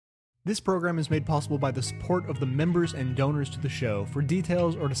This program is made possible by the support of the members and donors to the show. For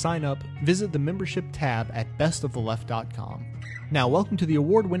details or to sign up, visit the membership tab at bestoftheleft.com. Now, welcome to the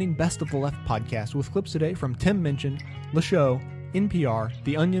award-winning Best of the Left podcast with clips today from Tim Minchin, Le Show, NPR,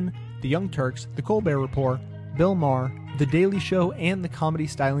 The Onion, The Young Turks, The Colbert Report, Bill Maher, The Daily Show, and the comedy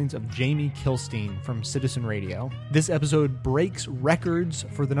stylings of Jamie Kilstein from Citizen Radio. This episode breaks records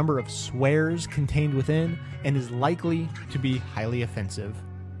for the number of swears contained within and is likely to be highly offensive.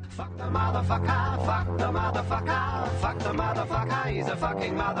 Fuck the motherfucker, fuck the motherfucker, fuck the motherfucker, he's a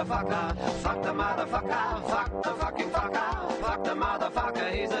fucking motherfucker. Fuck the motherfucker, fuck the fucking fucker, fuck the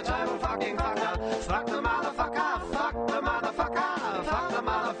motherfucker, he's a total fucking fucker. Fuck the motherfucker, fuck the motherfucker, fuck the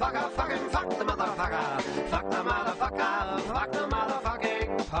motherfucker, fucking fuck the motherfucker. Fuck the motherfucker, fuck the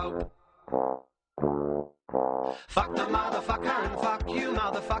motherfucking Pope. Fuck the motherfucker and fuck you,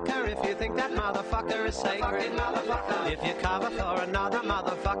 motherfucker, if you think that motherfucker is sacred, motherfucker. If you cover for another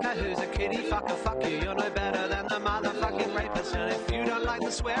motherfucker who's a kitty fucker, fuck you, you're no better than the motherfucking rapist. And if you don't like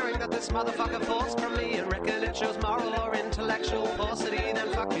the swearing that this motherfucker forced from me and reckon it shows moral or intellectual paucity, then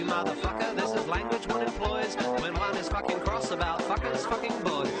fuck you, motherfucker. This is language one employs when one is fucking cross about fuckers fucking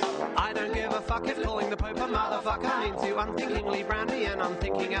boys. I don't give a fuck if calling the Pope a motherfucker means you unthinkingly brandy and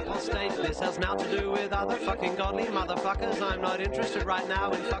unthinking apostate. This has now to do with other fucking godly motherfuckers. I'm not interested right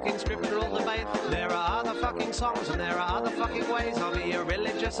now in fucking scriptural debate. There are other fucking songs and there are other fucking ways. I'll be a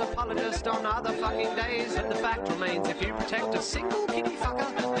religious apologist on other fucking days. And the fact remains, if you protect a single kitty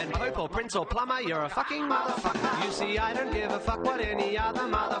fucker, then Pope or Prince or Plumber, you're a fucking motherfucker. You see, I don't give a fuck what any other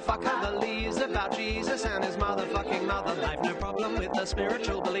motherfucker believes about Jesus and his motherfucking mother. I've no problem with the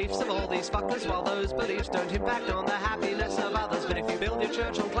spiritual beliefs of all these fuckers, while those beliefs don't impact on the happiness of others. But if you build your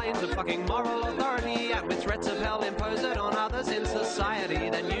church on claims of fucking moral authority and with threats of hell impose it on others in society,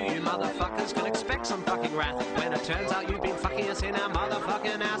 then you motherfuckers can expect some fucking wrath when it turns out you've been fucking us in our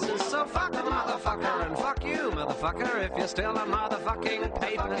motherfucking asses. So fuck the motherfucker and fuck you, motherfucker, if you're still a motherfucking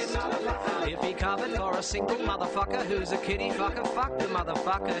papist. If he covered for a single motherfucker who's a kitty fucker, fuck the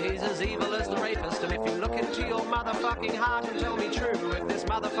motherfucker, he's as evil as the rapist. And if you look into your motherfucking heart and tell me true, if this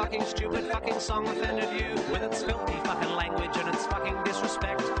motherfucking stupid fucking song offended you with its filthy fucking language and its fucking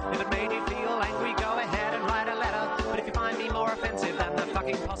disrespect, if it made you feel angry, go ahead and write a letter. But if you find me more offensive than the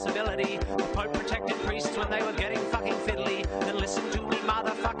fucking possibility the Pope protected priests when they were getting fucking fiddly, then listen to me,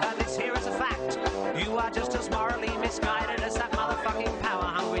 motherfucker, this here is a fact. You are just as morally misguided as that motherfucking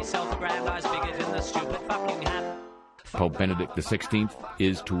power-hungry, self-aggrandized bigot in the stupid fucking hat. Pope Benedict XVI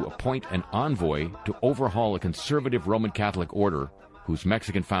is to appoint an envoy to overhaul a conservative Roman Catholic order whose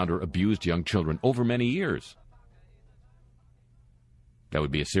Mexican founder abused young children over many years. That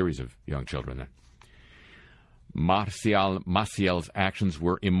would be a series of young children then. Maciel's actions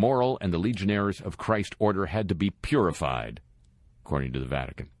were immoral, and the Legionnaires of Christ order had to be purified, according to the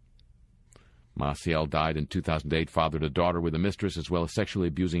Vatican. Maciel died in 2008, fathered a daughter with a mistress, as well as sexually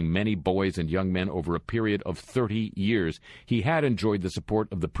abusing many boys and young men over a period of 30 years. He had enjoyed the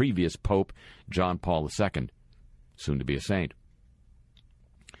support of the previous Pope, John Paul II, soon to be a saint.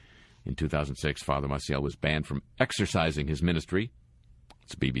 In 2006, Father Maciel was banned from exercising his ministry,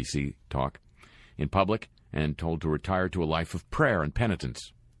 it's BBC talk, in public, and told to retire to a life of prayer and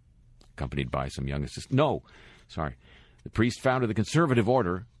penitence, accompanied by some young assistants. The priest founded the Conservative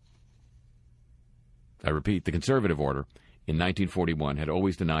Order, I repeat, the Conservative Order, in 1941, had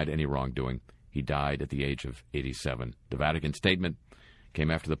always denied any wrongdoing. He died at the age of 87. The Vatican statement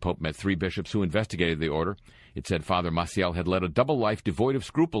came after the Pope met 3 bishops who investigated the order. It said Father Maciel had led a double life devoid of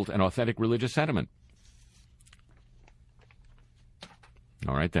scruples and authentic religious sentiment.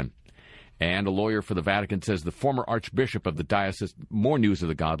 All right, then. And a lawyer for the Vatican says the former Archbishop of the Diocese, more news of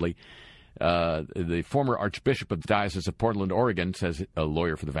the godly, the former Archbishop of the Diocese of Portland, Oregon, says a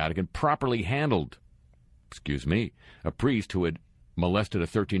lawyer for the Vatican, properly handled, a priest who had molested a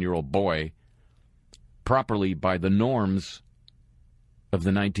 13-year-old boy properly by the norms of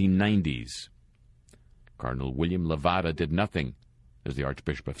the 1990s. Cardinal William Levada did nothing as the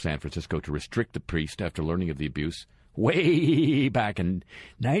Archbishop of San Francisco to restrict the priest after learning of the abuse way back in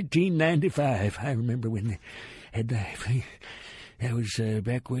 1995. I remember when they had that was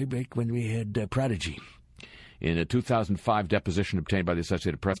way back when we had Prodigy. In a 2005 deposition obtained by the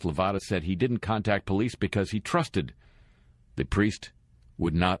Associated Press, Levada said he didn't contact police because he trusted the priest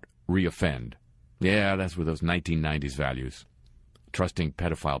would not reoffend. Yeah, that's with those 1990s values. Trusting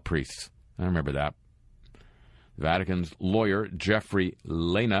pedophile priests. I remember that. The Vatican's lawyer, Jeffrey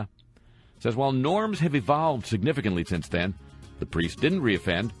Lena, says while norms have evolved significantly since then, the priest didn't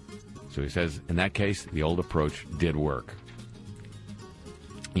reoffend. So he says, in that case, the old approach did work.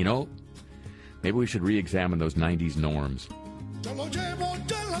 You know, maybe we should re-examine those 90s norms.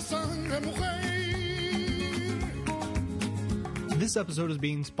 This episode is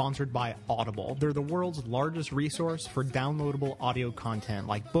being sponsored by Audible. They're the world's largest resource for downloadable audio content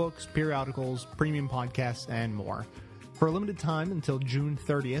like books, periodicals, premium podcasts, and more. For a limited time until June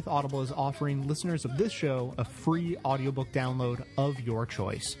 30th, Audible is offering listeners of this show a free audiobook download of your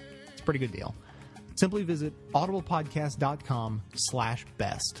choice. It's a pretty good deal. Simply visit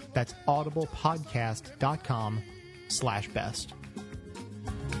audiblepodcast.com/best. That's audiblepodcast.com/best.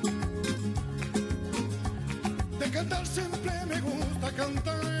 De cantar siempre me gusta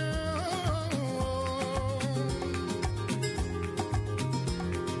cantar.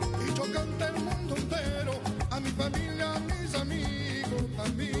 Y yo canté el mundo entero, a mi familia, a mis amigos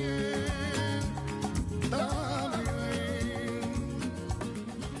también.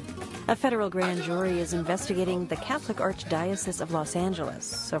 A federal grand jury is investigating the Catholic Archdiocese of Los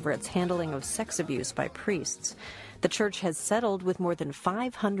Angeles over its handling of sex abuse by priests. The church has settled with more than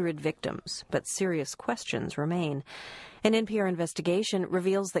 500 victims, but serious questions remain. An NPR investigation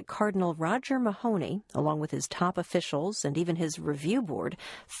reveals that Cardinal Roger Mahony, along with his top officials and even his review board,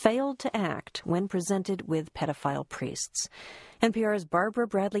 failed to act when presented with pedophile priests. NPR's Barbara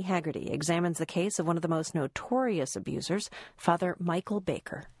Bradley Haggerty examines the case of one of the most notorious abusers, Father Michael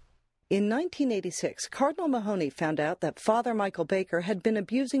Baker. In 1986, Cardinal Mahony found out that Father Michael Baker had been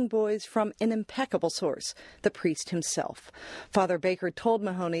abusing boys from an impeccable source, the priest himself. Father Baker told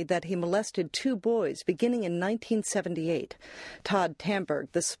Mahony that he molested 2 boys beginning in 1978. Todd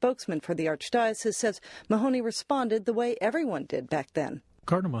Tamberg, the spokesman for the Archdiocese, says Mahony responded the way everyone did back then.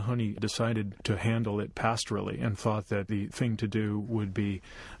 Cardinal Mahony decided to handle it pastorally and thought that the thing to do would be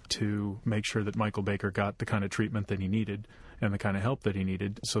to make sure that Michael Baker got the kind of treatment that he needed and the kind of help that he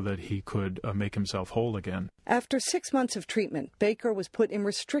needed so that he could make himself whole again. After 6 months of treatment, Baker was put in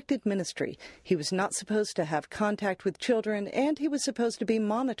restricted ministry. He was not supposed to have contact with children, and he was supposed to be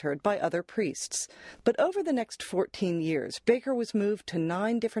monitored by other priests. But over the next 14 years, Baker was moved to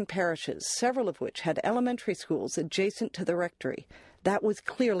 9 different parishes, several of which had elementary schools adjacent to the rectory. That was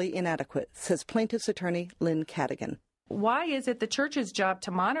clearly inadequate, says plaintiff's attorney Lynn Cadigan. Why is it the church's job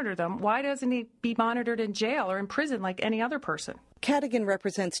to monitor them? Why doesn't he be monitored in jail or in prison like any other person? Cadigan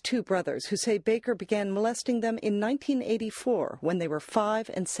represents 2 brothers who say Baker began molesting them in 1984 when they were 5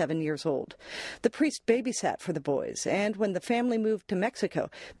 and 7 years old. The priest babysat for the boys, and when the family moved to Mexico,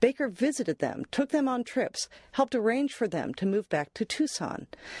 Baker visited them, took them on trips, helped arrange for them to move back to Tucson.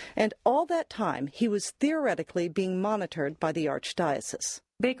 And all that time, he was theoretically being monitored by the Archdiocese.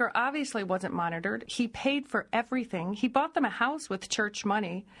 Baker obviously wasn't monitored. He paid for everything. He bought them a house with church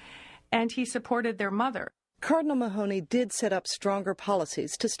money, and he supported their mother. Cardinal Mahony did set up stronger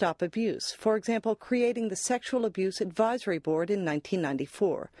policies to stop abuse, for example, creating the Sexual Abuse Advisory Board in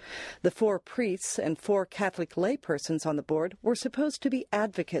 1994. The 4 priests and 4 Catholic laypersons on the board were supposed to be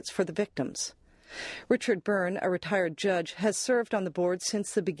advocates for the victims. Richard Byrne, a retired judge, has served on the board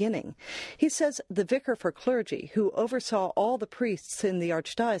since the beginning. He says the vicar for clergy, who oversaw all the priests in the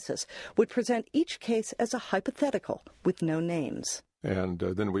Archdiocese, would present each case as a hypothetical with no names. And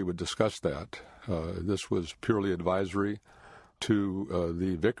then we would discuss that. This was purely advisory to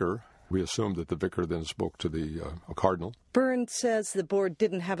the vicar. We assumed that the vicar then spoke to the cardinal. Byrne says the board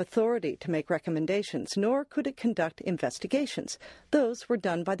didn't have authority to make recommendations, nor could it conduct investigations. Those were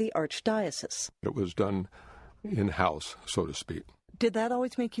done by the Archdiocese. It was done in-house, so to speak. Did that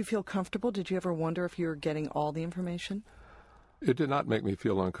always make you feel comfortable? Did you ever wonder if you were getting all the information? It did not make me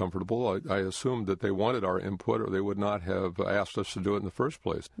feel uncomfortable. I assumed that they wanted our input or they would not have asked us to do it in the first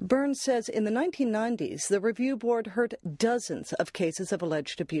place. Byrne says in the 1990s, the review board heard dozens of cases of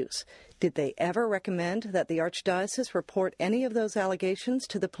alleged abuse. Did they ever recommend that the Archdiocese report any of those allegations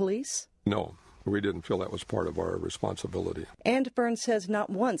to the police? No. We didn't feel that was part of our responsibility. And Byrne says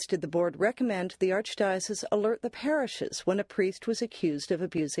not once did the board recommend the Archdiocese alert the parishes when a priest was accused of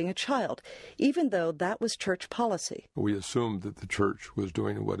abusing a child, even though that was church policy. We assumed that the church was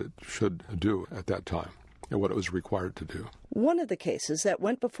doing what it should do at that time and what it was required to do. One of the cases that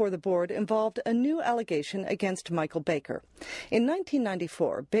went before the board involved a new allegation against Michael Baker. In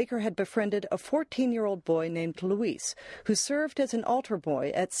 1994, Baker had befriended a 14-year-old boy named Luis, who served as an altar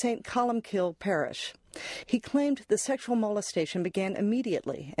boy at St. Columkill Parish. He claimed the sexual molestation began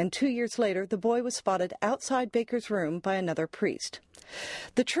immediately, and 2 years later, the boy was spotted outside Baker's room by another priest.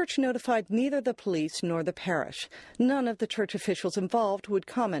 The church notified neither the police nor the parish. None of the church officials involved would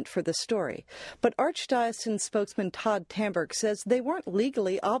comment for the story. But Archdiocese spokesman Todd Tamberg says they weren't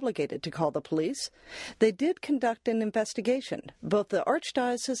legally obligated to call the police. They did conduct an investigation. Both the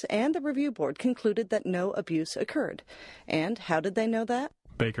Archdiocese and the review board concluded that no abuse occurred. And how did they know that?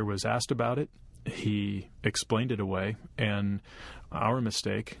 Baker was asked about it. He explained it away, and Our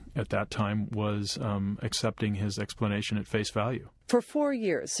mistake at that time was accepting his explanation at face value. For 4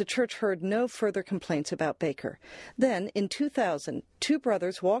 years, the church heard no further complaints about Baker. Then, in 2000, two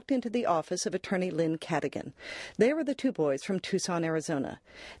brothers walked into the office of attorney Lynn Cadigan. They were the two boys from Tucson, Arizona.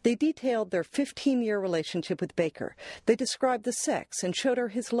 They detailed their 15-year relationship with Baker. They described the sex and showed her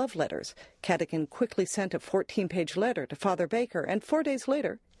his love letters. Cadigan quickly sent a 14-page letter to Father Baker, and 4 days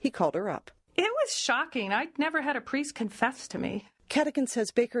later, he called her up. It was shocking. I'd never had a priest confess to me. Cadigan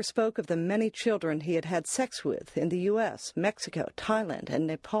says Baker spoke of the many children he had had sex with in the U.S., Mexico, Thailand, and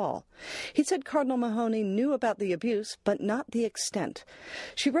Nepal. He said Cardinal Mahony knew about the abuse, but not the extent.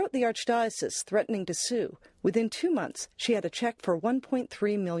 She wrote the Archdiocese threatening to sue. Within 2 months, she had a check for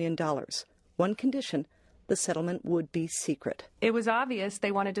 $1.3 million. One condition: the settlement would be secret. It was obvious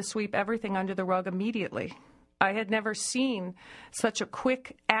they wanted to sweep everything under the rug immediately. I had never seen such a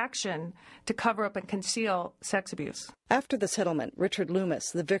quick action to cover up and conceal sex abuse. After the settlement, Richard Loomis,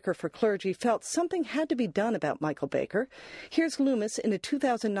 the vicar for clergy, felt something had to be done about Michael Baker. Here's Loomis in a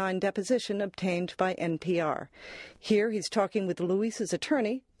 2009 deposition obtained by NPR. Here he's talking with Luis's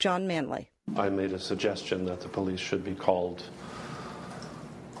attorney, John Manley. I made a suggestion that the police should be called.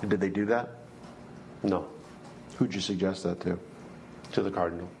 Did they do that? No. Who'd you suggest that to? To the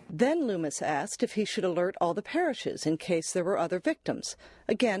Cardinal. Then Loomis asked if he should alert all the parishes in case there were other victims.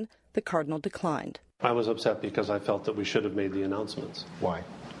 Again, the Cardinal declined. I was upset because I felt that we should have made the announcements. Why?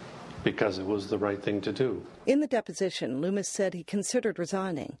 Because it was the right thing to do. In the deposition, Loomis said he considered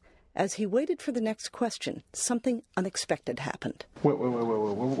resigning. As he waited for the next question, something unexpected happened. Wait.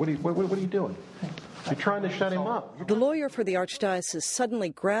 What are you doing? You're trying to shut him up. The lawyer for the Archdiocese suddenly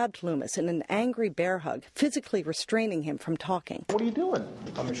grabbed Loomis in an angry bear hug, physically restraining him from talking. What are you doing?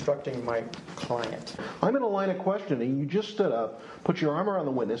 I'm instructing my client. I'm in a line of questioning. You just stood up, put your arm around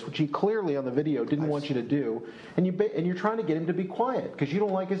the witness, which he clearly on the video didn't want you to do, and you're trying to get him to be quiet because you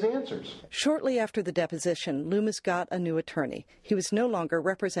don't like his answers. Shortly after the deposition, Loomis got a new attorney. He was no longer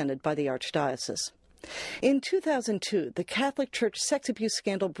represented by the Archdiocese. In 2002, the Catholic Church sex abuse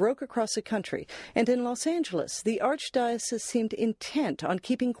scandal broke across the country, and in Los Angeles, the Archdiocese seemed intent on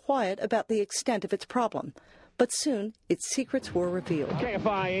keeping quiet about the extent of its problem. But soon, its secrets were revealed.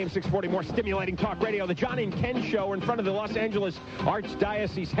 KFI AM 640, more stimulating talk radio. The John and Ken Show in front of the Los Angeles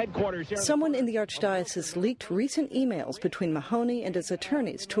Archdiocese headquarters. Someone in the Archdiocese leaked recent emails between Mahony and his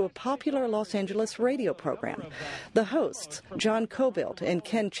attorneys to a popular Los Angeles radio program. The hosts, John Cobilt and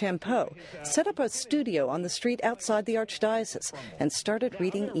Ken Champeau, set up a studio on the street outside the Archdiocese and started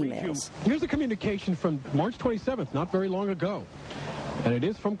reading emails. Here's a communication from March 27th, not very long ago, and it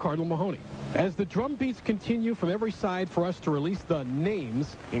is from Cardinal Mahony. As the drum beats continue from every side for us to release the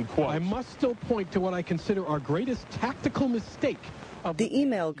names, in quotes, I must still point to what I consider our greatest tactical mistake. The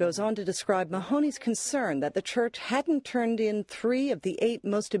email goes on to describe Mahony's concern that the church hadn't turned in 3 of the 8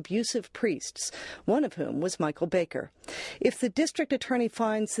 most abusive priests, one of whom was Michael Baker. If the district attorney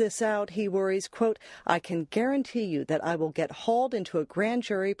finds this out, he worries, quote, I can guarantee you that I will get hauled into a grand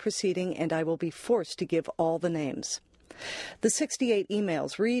jury proceeding and I will be forced to give all the names. The 68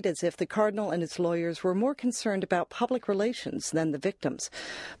 emails read as if the Cardinal and his lawyers were more concerned about public relations than the victims.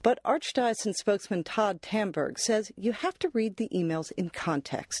 But Archdiocese spokesman Todd Tamberg says you have to read the emails in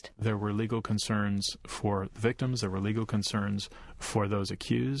context. There were legal concerns for the victims. There were legal concerns for those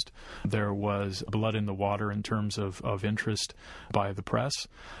accused. There was blood in the water in terms of interest by the press.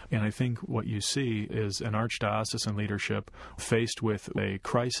 And I think what you see is an archdiocesan leadership faced with a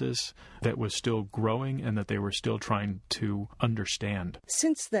crisis that was still growing and that they were still trying to understand.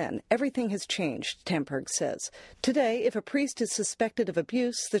 Since then, everything has changed, Tamberg says. Today, if a priest is suspected of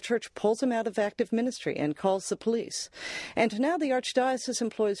abuse, the church pulls him out of active ministry and calls the police. And now the Archdiocese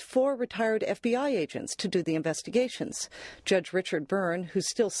employs 4 retired FBI agents to do the investigations. Judge Richard Byrne, who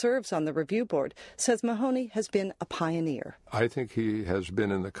still serves on the review board, says Mahony has been a pioneer. I think he has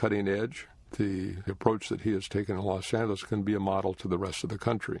been in the cutting edge. The approach that he has taken in Los Angeles can be a model to the rest of the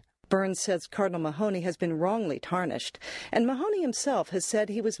country. Burns says Cardinal Mahony has been wrongly tarnished, and Mahony himself has said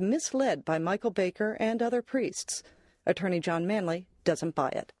he was misled by Michael Baker and other priests. Attorney John Manley doesn't buy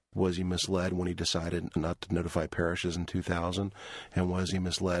it. Was he misled when he decided not to notify parishes in 2000? And was he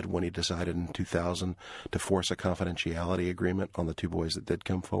misled when he decided in 2000 to force a confidentiality agreement on the 2 boys that did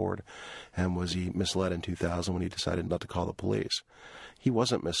come forward? And was he misled in 2000 when he decided not to call the police? He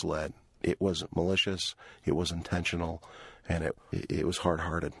wasn't misled. It was malicious, it was intentional, and it was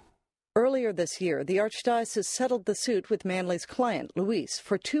hard-hearted. Earlier this year, the Archdiocese settled the suit with Manley's client, Luis,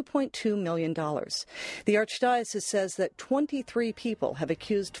 for $2.2 million. The Archdiocese says that 23 people have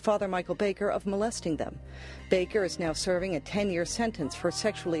accused Father Michael Baker of molesting them. Baker is now serving a 10-year sentence for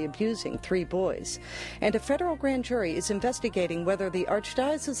sexually abusing 3 boys. And a federal grand jury is investigating whether the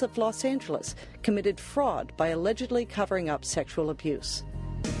Archdiocese of Los Angeles committed fraud by allegedly covering up sexual abuse.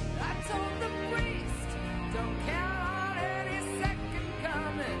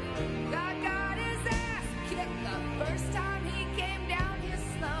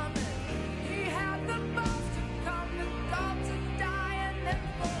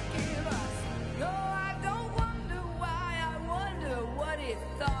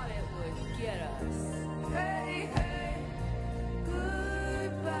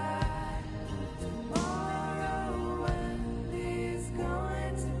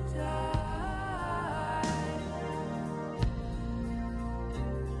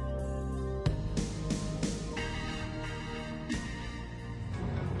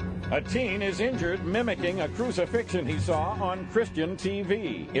 A teen is injured mimicking a crucifixion he saw on Christian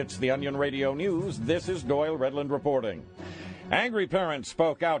TV. It's the Onion Radio News. This is Doyle Redland reporting. Angry parents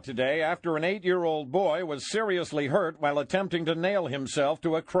spoke out today after an 8-year-old boy was seriously hurt while attempting to nail himself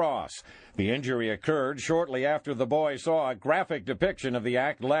to a cross. The injury occurred shortly after the boy saw a graphic depiction of the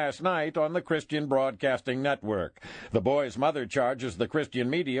act last night on the Christian Broadcasting Network. The boy's mother charges the Christian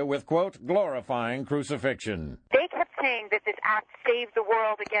media with, quote, glorifying crucifixion. They kept saying that this act saved the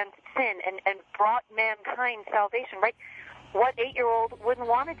world against sin and brought mankind salvation, right? What 8-year-old wouldn't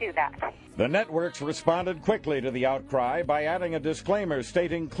want to do that? The networks responded quickly to the outcry by adding a disclaimer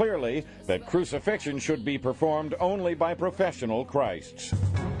stating clearly that crucifixion should be performed only by professional Christs.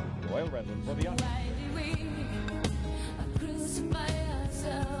 Doyle Redland for the Onion.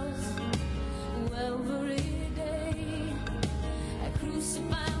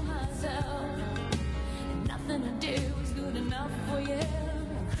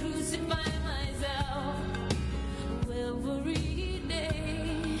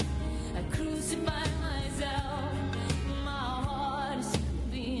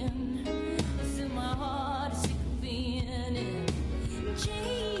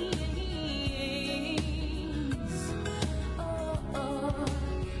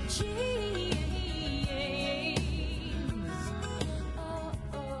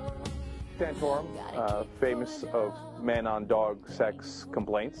 Santorum, famous of man-on-dog sex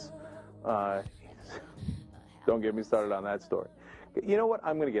complaints. Don't get me started on that story. You know what?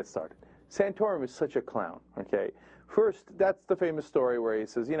 I'm going to get started. Santorum is such a clown, okay? First, that's the famous story where he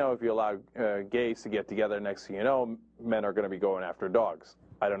says, you know, if you allow gays to get together, next thing you know, men are going to be going after dogs.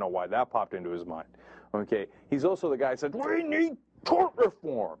 I don't know why that popped into his mind, okay? He's also the guy who said, we need tort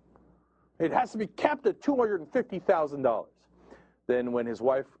reform. It has to be capped at $250,000. Then when his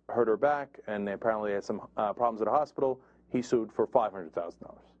wife hurt her back and they apparently had some problems at a hospital, he sued for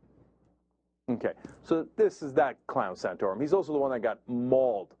 $500,000. Okay, so this is that clown Santorum. He's also the one that got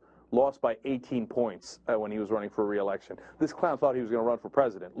mauled, lost by 18 points when he was running for re-election. This clown thought he was going to run for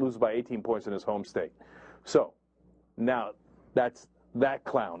president, lose by 18 points in his home state. So now that's that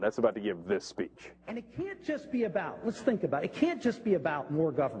clown that's about to give this speech. And it can't just be about, let's think about it, it can't just be about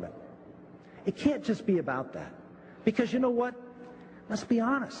more government. It can't just be about that. Because you know what? Let's be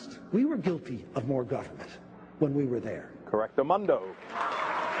honest. We were guilty of more government when we were there. Correctamundo.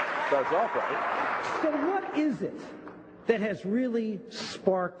 Starts off right. So what is it that has really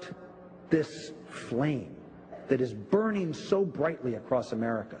sparked this flame that is burning so brightly across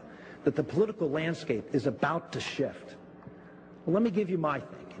America that the political landscape is about to shift? Well, let me give you my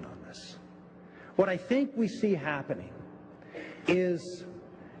thinking on this. What I think we see happening is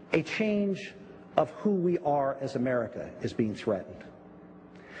a change of who we are as America is being threatened.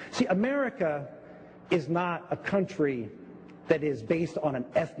 See, America is not a country that is based on an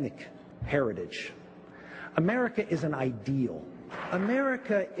ethnic heritage. America is an ideal.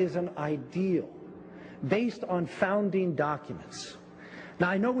 America is an ideal based on founding documents. Now,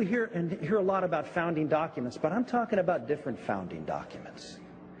 I know we hear a lot about founding documents, but I'm talking about different founding documents.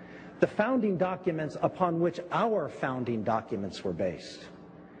 The founding documents upon which our founding documents were based.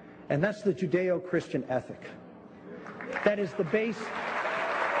 And that's the Judeo-Christian ethic. That is the base.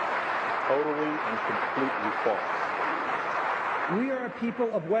 Totally and completely false. We are a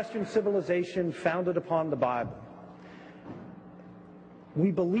people of Western civilization founded upon the Bible.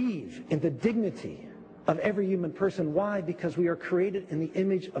 We believe in the dignity of every human person. Why? Because we are created in the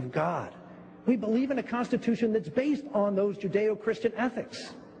image of God. We believe in a constitution that's based on those Judeo-Christian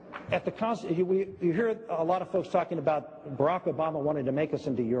ethics. You hear a lot of folks talking about Barack Obama wanting to make us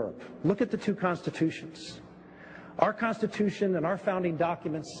into Europe. Look at the two constitutions. Our Constitution and our founding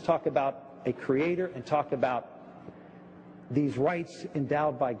documents talk about a creator and talk about these rights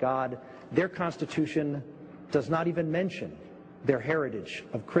endowed by God. Their Constitution does not even mention their heritage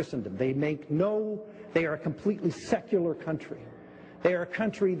of Christendom. They are a completely secular country. They are a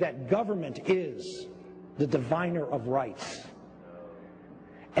country that government is the diviner of rights.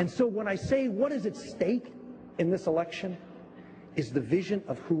 And so when I say what is at stake in this election is the vision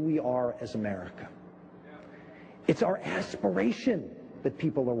of who we are as America. It's our aspiration that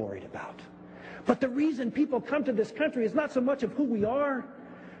people are worried about. But the reason people come to this country is not so much of who we are,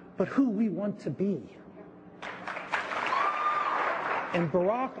 but who we want to be. And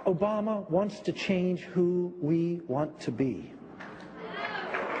Barack Obama wants to change who we want to be.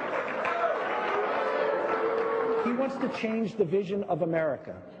 He wants to change the vision of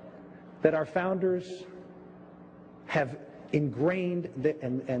America that our founders have ingrained,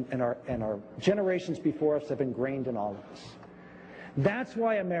 and our generations before us have ingrained in all of us. That's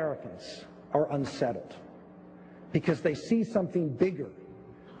why Americans are unsettled, because they see something bigger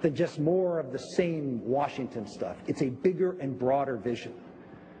than just more of the same Washington stuff. It's a bigger and broader vision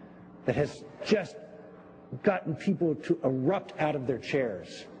that has just gotten people to erupt out of their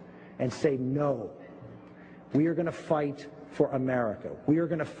chairs and say, no, we are going to fight for America. We are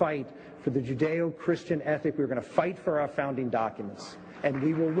going to fight for the Judeo-Christian ethic. We're going to fight for our founding documents, and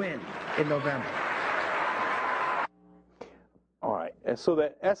we will win in November. All right, and so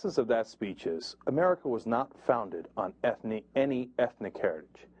the essence of that speech is America was not founded on any ethnic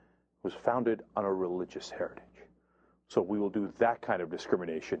heritage. It was founded on a religious heritage. So we will do that kind of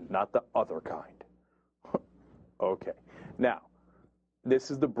discrimination, not the other kind. Okay. Now, this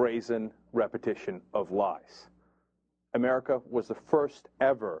is the brazen repetition of lies. America was the first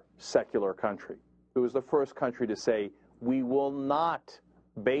ever secular country. It was the first country to say, we will not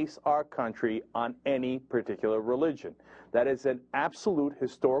base our country on any particular religion. That is an absolute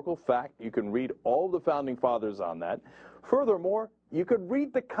historical fact. You can read all the founding fathers on that. Furthermore, you could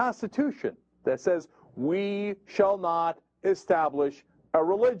read the Constitution that says, we shall not establish a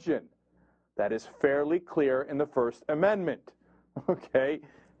religion. That is fairly clear in the First Amendment. Okay?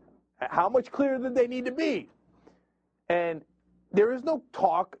 How much clearer did they need to be? And there is no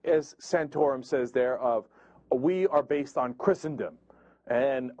talk, as Santorum says there, of we are based on Christendom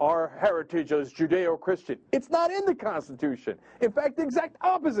and our heritage is Judeo-Christian. It's not in the Constitution. In fact, the exact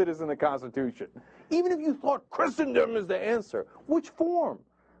opposite is in the Constitution. Even if you thought Christendom is the answer, which form?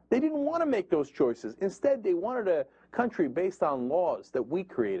 They didn't want to make those choices. Instead, they wanted a country based on laws that we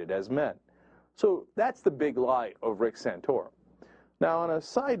created as men. So that's the big lie of Rick Santorum. Now, on a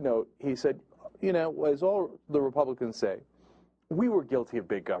side note, he said, you know, as all the Republicans say, we were guilty of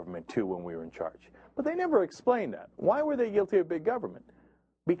big government, too, when we were in charge. But they never explained that. Why were they guilty of big government?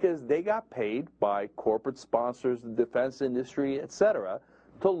 Because they got paid by corporate sponsors, the defense industry, etc.,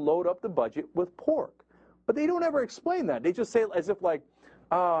 to load up the budget with pork. But they don't ever explain that. They just say it as if like,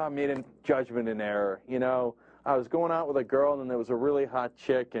 oh, I made a judgment in error. You know, I was going out with a girl and there was a really hot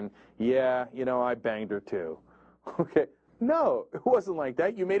chick and, yeah, you know, I banged her too. Okay. No, it wasn't like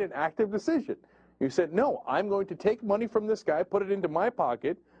that. You made an active decision. You said, no, I'm going to take money from this guy, put it into my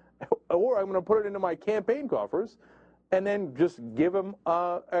pocket, or I'm going to put it into my campaign coffers, and then just give him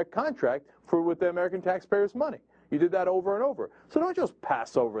a contract with the American taxpayers' money. You did that over and over. So don't just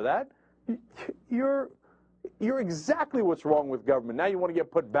pass over that. You're exactly what's wrong with government. Now you want to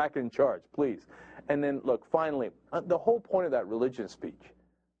get put back in charge, please. And then, look, finally, the whole point of that religion speech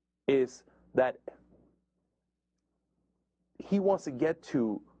is that he wants to get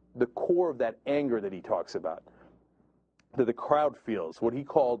to the core of that anger that he talks about, that the crowd feels, what he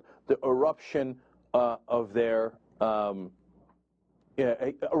called the eruption of their,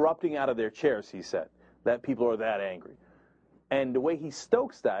 erupting out of their chairs, he said, that people are that angry. And the way he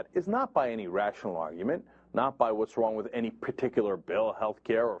stokes that is not by any rational argument, not by what's wrong with any particular bill, health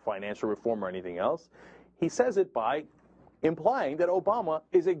care or financial reform or anything else. He says it by implying that Obama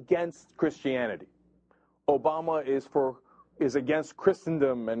is against Christianity. Obama is against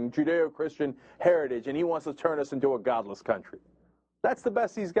Christendom and Judeo-Christian heritage, and he wants to turn us into a godless country. That's the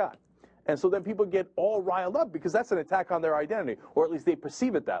best he's got. And so then people get all riled up because that's an attack on their identity, or at least they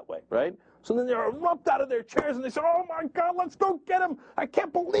perceive it that way, right? So then they erupt out of their chairs and they say, oh my God, let's go get him. I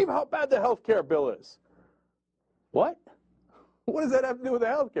can't believe how bad the health care bill is. What? What does that have to do with the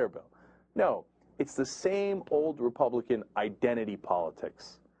health care bill? No, it's the same old Republican identity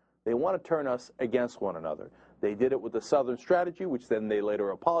politics. They want to turn us against one another. They did it with the Southern strategy, which then they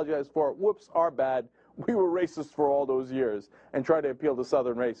later apologized for. Whoops, our bad. We were racist for all those years and tried to appeal to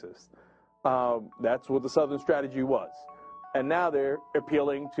Southern racists. That's what the Southern strategy was. And now they're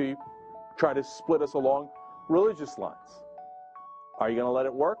appealing to try to split us along religious lines. Are you going to let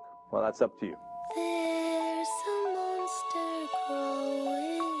it work? Well, that's up to you. There's a monster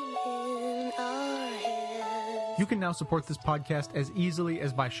growing in our heads. You can now support this podcast as easily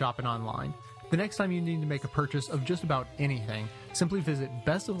as by shopping online. The next time you need to make a purchase of just about anything, simply visit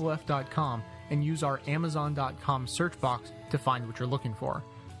bestoftheleft.com and use our Amazon.com search box to find what you're looking for.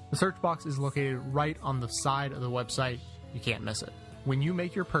 The search box is located right on the side of the website. You can't miss it. When you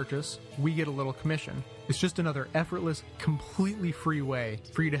make your purchase, we get a little commission. It's just another effortless, completely free way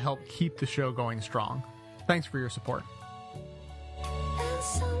for you to help keep the show going strong. Thanks for your support. And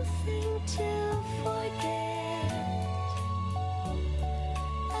something to forget.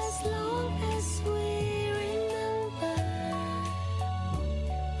 As long as we remember,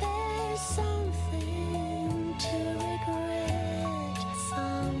 there's something to regret,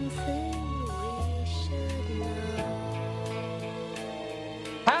 something we should know.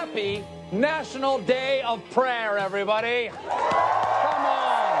 Happy National Day of Prayer, everybody. Come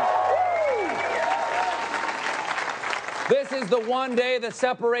on. This is the one day that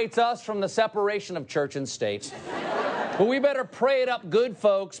separates us from the separation of church and state. But we better pray it up good,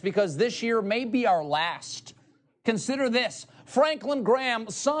 folks, because this year may be our last. Consider this. Franklin Graham,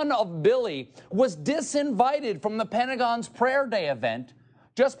 son of Billy, was disinvited from the Pentagon's Prayer Day event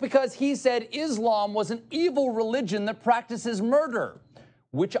just because he said Islam was an evil religion that practices murder.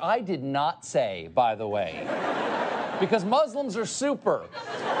 Which I did not say, by the way, because Muslims are super.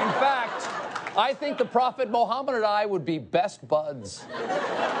 In fact, I think the Prophet Muhammad and I would be best buds.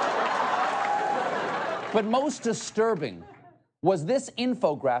 But most disturbing was this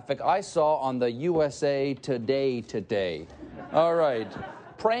infographic I saw on the USA Today today. All right,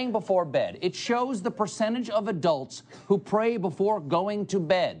 praying before bed. It shows the percentage of adults who pray before going to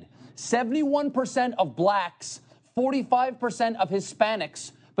bed. 71% of blacks, 45% of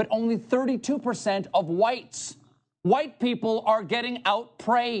Hispanics, but only 32% of whites. White people are getting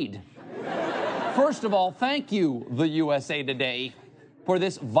out-prayed. First of all, thank you, the USA Today, for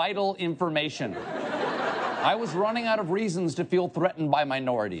this vital information. I was running out of reasons to feel threatened by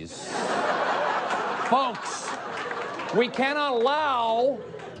minorities. Folks, we cannot allow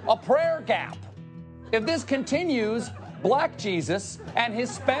a prayer gap. If this continues, Black Jesus and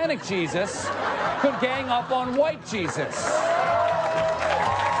Hispanic Jesus could gang up on white Jesus.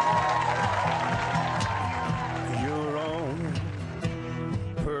 Your own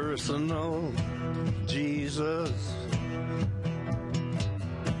personal Jesus.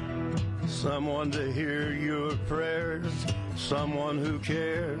 Someone to hear your prayers, someone who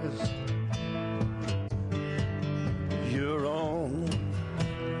cares. Your own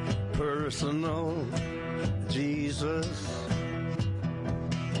personal Jesus,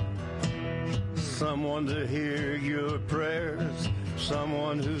 someone to hear your prayers,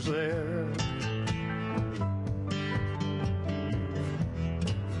 someone who's there.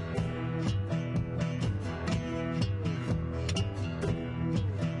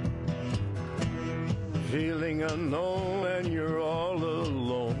 Feeling unknown and you're all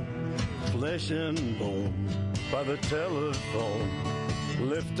alone, flesh and bone by the telephone.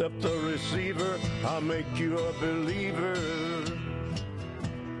 Lift up the receiver, I'll make you a believer.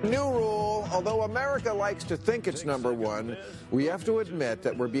 New rule, although America likes to think it's number one, we have to admit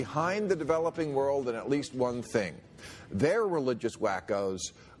that we're behind the developing world in at least one thing. Their religious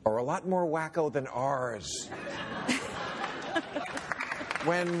wackos are a lot more wacko than ours.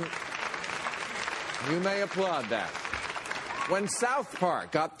 You may applaud that. When South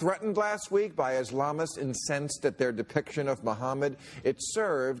Park got threatened last week by Islamists incensed at their depiction of Muhammad, it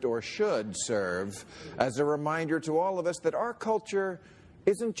served, or should serve, as a reminder to all of us that our culture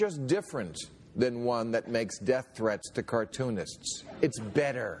isn't just different than one that makes death threats to cartoonists. It's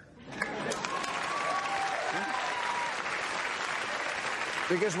better.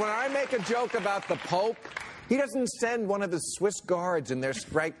 Because when I make a joke about the Pope, he doesn't send one of his Swiss guards in their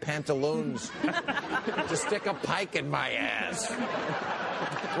striped pantaloons to stick a pike in my ass.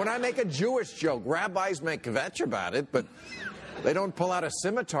 When I make a Jewish joke, rabbis make kvetch about it, but they don't pull out a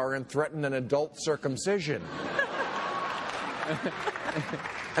scimitar and threaten an adult circumcision.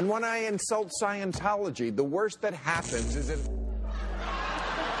 And when I insult Scientology, the worst that happens is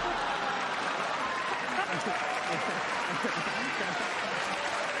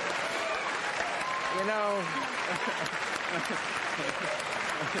You know,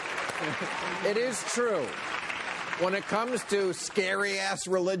 it is true. When it comes to scary-ass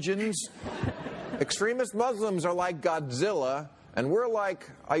religions, extremist Muslims are like Godzilla, and we're like,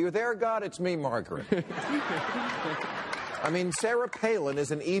 are you there, God? It's me, Margaret. I mean, Sarah Palin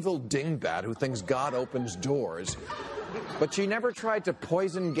is an evil dingbat who thinks God opens doors, but she never tried to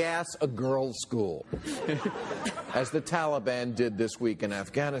poison gas a girls' school, as the Taliban did this week in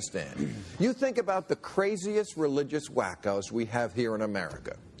Afghanistan. You think about the craziest religious wackos we have here in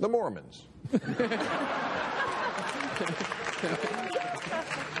America, the Mormons.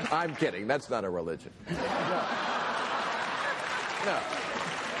 I'm kidding, that's not a religion. No.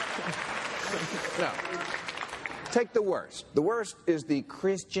 Take the worst. The worst is the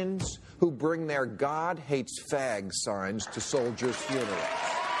Christians who bring their God hates fag signs to soldiers' funerals.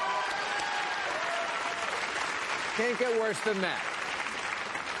 Can't get worse than that.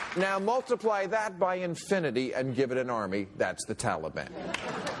 Now multiply that by infinity and give it an army. That's the Taliban.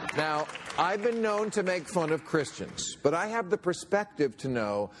 Now, I've been known to make fun of Christians, but I have the perspective to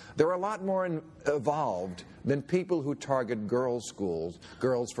know they're a lot more evolved than people who target girls'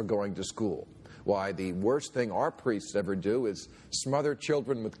 for going to school. Why, the worst thing our priests ever do is smother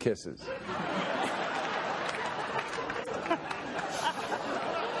children with kisses.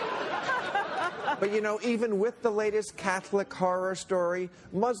 But you know, even with the latest Catholic horror story,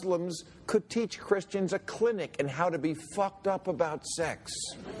 Muslims could teach Christians a clinic in how to be fucked up about sex.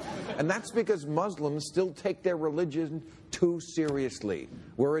 And that's because Muslims still take their religion too seriously,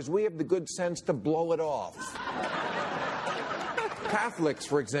 whereas we have the good sense to blow it off. Catholics,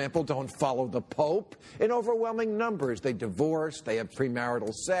 for example, don't follow the Pope in overwhelming numbers. They divorce, they have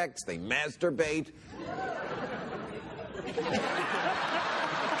premarital sex, they masturbate.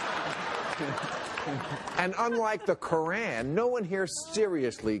 And unlike the Quran, no one here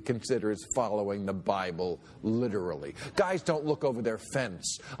seriously considers following the Bible literally. Guys don't look over their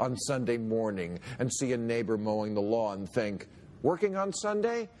fence on Sunday morning and see a neighbor mowing the lawn and think, working on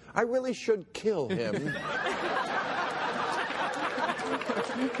Sunday? I really should kill him.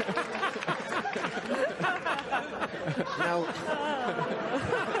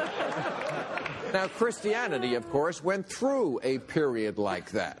 Now, Christianity, of course, went through a period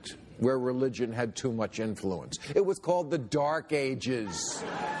like that, where religion had too much influence. It was called the Dark Ages.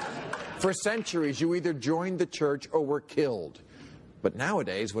 For centuries, you either joined the church or were killed. But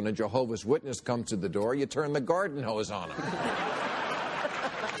nowadays, when a Jehovah's Witness comes to the door, you turn the garden hose on them.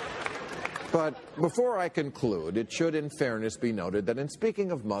 But before I conclude, it should in fairness be noted that in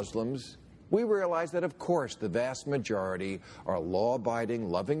speaking of Muslims, we realize that of course the vast majority are law-abiding,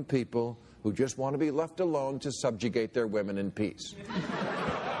 loving people who just want to be left alone to subjugate their women in peace.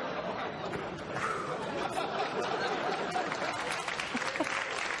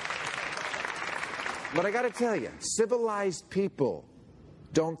 But I got to tell you, civilized people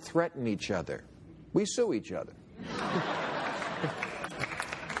don't threaten each other. We sue each other.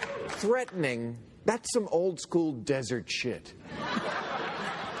 Threatening, that's some old school desert shit.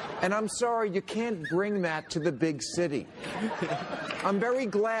 And I'm sorry, you can't bring that to the big city. I'm very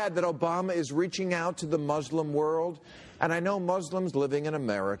glad that Obama is reaching out to the Muslim world, and I know Muslims living in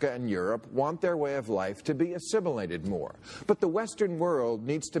America and Europe want their way of life to be assimilated more. But the Western world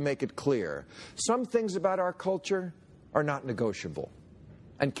needs to make it clear, some things about our culture are not negotiable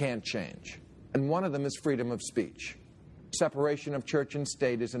and can't change. And one of them is freedom of speech. Separation of church and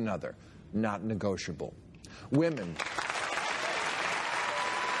state is another, not negotiable. Women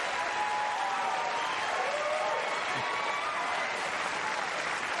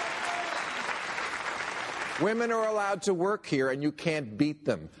are allowed to work here and you can't beat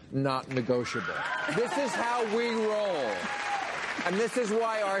them. Not negotiable. This is how we roll. And this is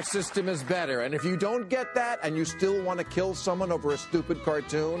why our system is better. And if you don't get that and you still want to kill someone over a stupid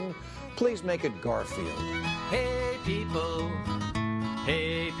cartoon, please make it Garfield. Hey people,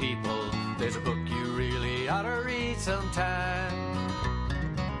 there's a book you really ought to read sometime.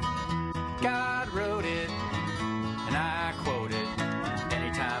 God wrote it, and I quote it,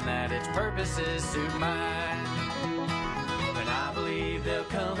 anytime that its purposes suit mine. And I believe there'll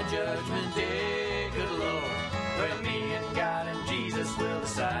come a judgment day, good Lord, where me and God and Jesus will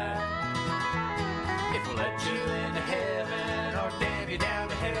decide if we'll let you into heaven or damn you down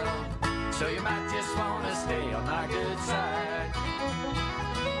to hell. So you might just want to stay on my good side.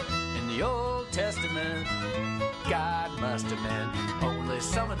 In the Old Testament, God must have meant only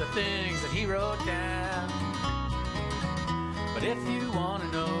some of the things that he wrote down. But if you want to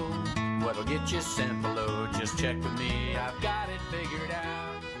know what'll get you sent below, just check with me, I've got it figured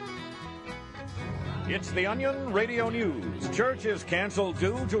out. It's the Onion Radio News. Churches canceled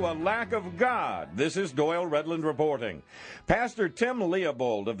due to a lack of God. This is Doyle Redland reporting. Pastor Tim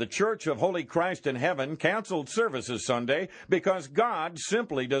Leopold of the Church of Holy Christ in Heaven canceled services Sunday because God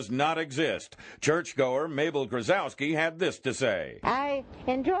simply does not exist. Churchgoer Mabel Grozowski had this to say. I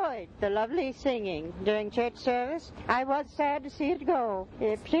enjoyed the lovely singing during church service. I was sad to see it go,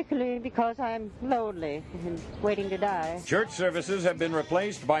 particularly because I'm lonely and waiting to die. Church services have been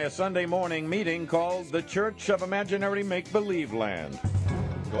replaced by a Sunday morning meeting called the Church of Imaginary Make-Believe Land.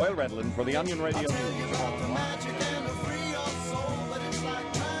 Doyle Redland for the Onion Radio News.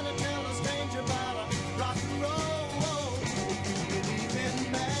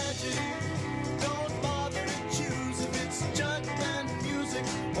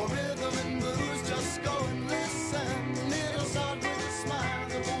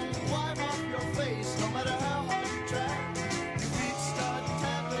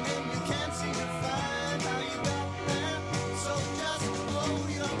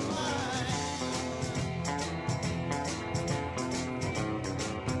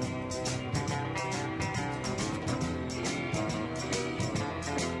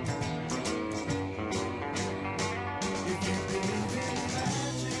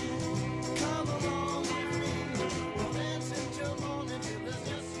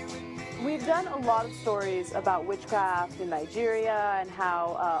 We've done a lot of stories about witchcraft in Nigeria and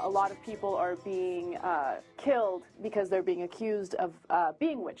how a lot of people are being killed because they're being accused of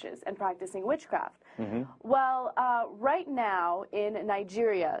being witches and practicing witchcraft. Well, right now in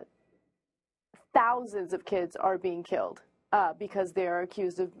Nigeria, thousands of kids are being killed because they are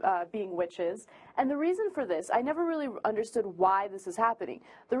accused of being witches. And the reason for this, I never really understood why this is happening.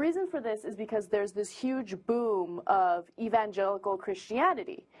 The reason for this is because there's this huge boom of evangelical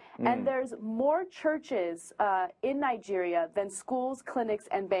Christianity. And there's more churches in Nigeria than schools, clinics,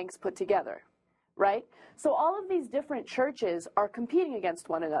 and banks put together, right? So all of these different churches are competing against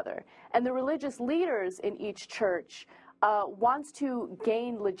one another. And the religious leaders in each church wants to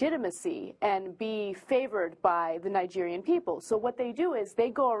gain legitimacy and be favored by the Nigerian people. So what they do is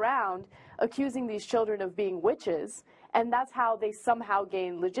they go around accusing these children of being witches, and that's how they somehow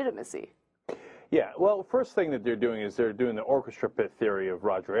gain legitimacy. Yeah, well, first thing that they're doing is they're doing the orchestra pit theory of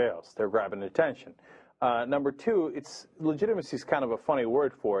Roger Ailes. They're grabbing attention. Number two, legitimacy is kind of a funny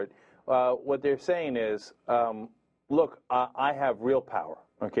word for it. What they're saying is, look, I have real power,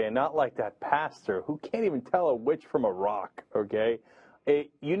 okay? Not like that pastor who can't even tell a witch from a rock, okay?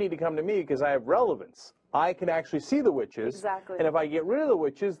 You need to come to me because I have relevance. I can actually see the witches. Exactly. And if I get rid of the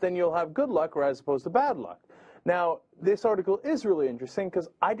witches, then you'll have good luck or as opposed to bad luck. Now, this article is really interesting because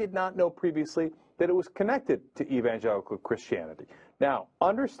I did not know previously that it was connected to evangelical Christianity. Now,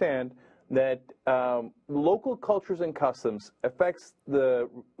 understand that local cultures and customs affects the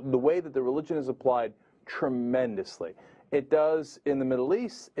way that the religion is applied tremendously. It does in the Middle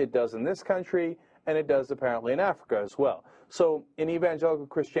East, it does in this country, and it does apparently in Africa as well. So in evangelical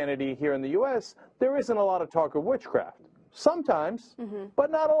Christianity here in the U.S., there isn't a lot of talk of witchcraft. Sometimes, but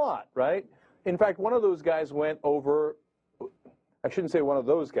not a lot, right? In fact, one of those guys went over, I shouldn't say one of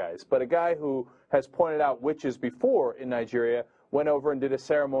those guys, but a guy who has pointed out witches before in Nigeria went over and did a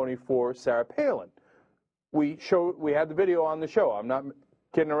ceremony for Sarah Palin. We had the video on the show. I'm not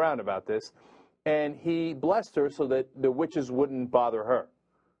kidding around about this. And he blessed her so that the witches wouldn't bother her.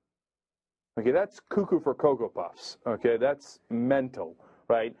 Okay, that's cuckoo for Cocoa Puffs. Okay, that's mental,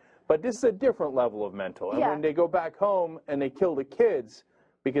 right? But this is a different level of mental. And when they go back home and they kill the kids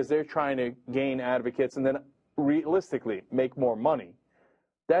because they're trying to gain advocates and then realistically make more money,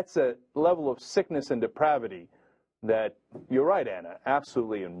 that's a level of sickness and depravity that, you're right, Anna,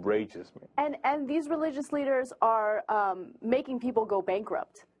 absolutely enrages me. And these religious leaders are making people go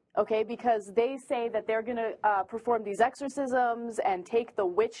bankrupt. Okay, because they say that they're going to perform these exorcisms and take the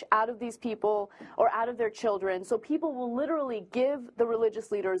witch out of these people or out of their children. So people will literally give the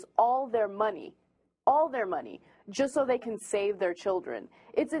religious leaders all their money, just so they can save their children.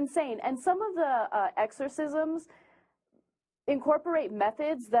 It's insane. And some of the exorcisms incorporate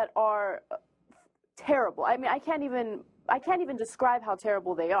methods that are terrible. I mean, I can't even describe how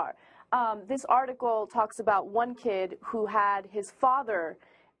terrible they are. This article talks about one kid who had his father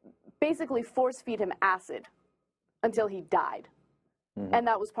basically force-feed him acid until he died. And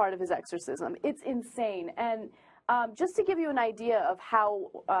that was part of his exorcism. It's insane. And just to give you an idea of how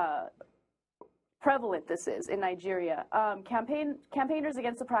prevalent this is in Nigeria, campaigners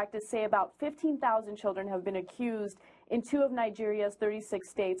against the practice say about 15,000 children have been accused in 2 of Nigeria's 36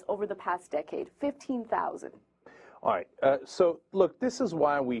 states over the past decade. 15,000. All right. So, look, this is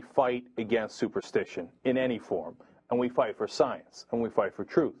why we fight against superstition in any form. And we fight for science, and we fight for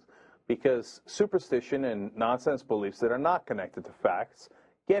truth. because superstition and nonsense beliefs that are not connected to facts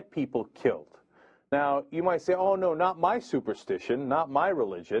get people killed. Now, you might say, oh, no, not my superstition, not my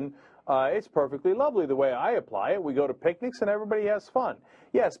religion. It's perfectly lovely the way I apply it. We go to picnics and everybody has fun.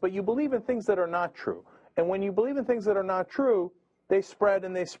 Yes, but you believe in things that are not true. And when you believe in things that are not true, they spread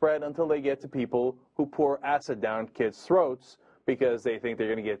and they spread until they get to people who pour acid down kids' throats because they think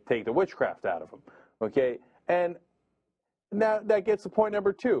they're going to take the witchcraft out of them. Okay? And now that gets to point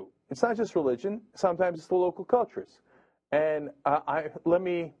number 2. It's not just religion. Sometimes it's the local cultures. And let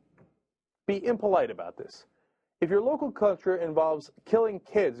me be impolite about this. If your local culture involves killing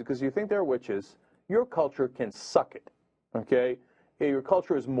kids because you think they're witches, your culture can suck it, okay? Your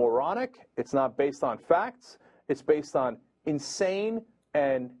culture is moronic. It's not based on facts. It's based on insane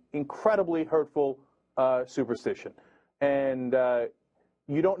and incredibly hurtful superstition. And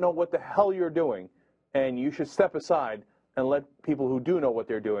you don't know what the hell you're doing, and you should step aside and let people who do know what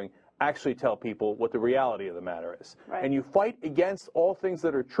they're doing actually tell people what the reality of the matter is. Right. And you fight against all things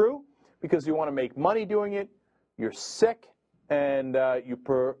that are true because you want to make money doing it. You're sick, and you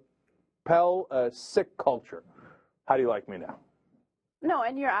propel a sick culture. How do you like me now? No,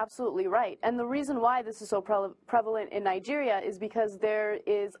 and you're absolutely right. And the reason why this is so prevalent in Nigeria is because there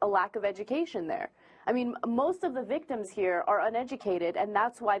is a lack of education there. I mean, most of the victims here are uneducated, and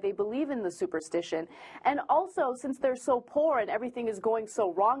that's why they believe in the superstition. And also, since they're so poor and everything is going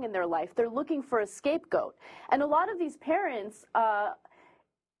so wrong in their life, they're looking for a scapegoat. And a lot of these parents...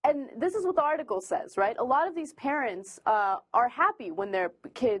 and this is what the article says, right? A lot of these parents are happy when their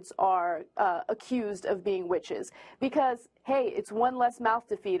kids are accused of being witches because, hey, it's one less mouth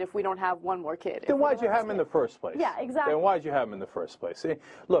to feed if we don't have one more kid. Then why'd you have them in the first place? Yeah, exactly. Then why'd you have them in the first place? See,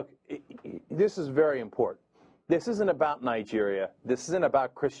 look, this is very important. This isn't about Nigeria. This isn't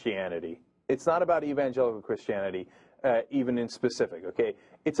about Christianity. It's not about evangelical Christianity, even in specific, okay?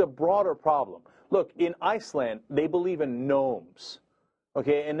 It's a broader problem. Look, in Iceland, they believe in gnomes.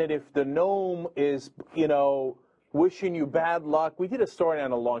 Okay, and that if the gnome is, you know, wishing you bad luck, we did a story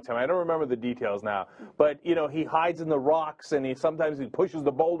on it a long time. I don't remember the details now, but, you know, he hides in the rocks and sometimes he pushes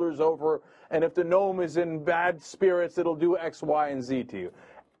the boulders over, and if the gnome is in bad spirits, it'll do X, Y, and Z to you.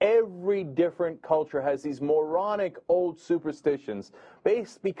 Every different culture has these moronic old superstitions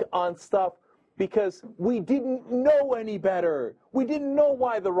based on stuff because we didn't know any better. We didn't know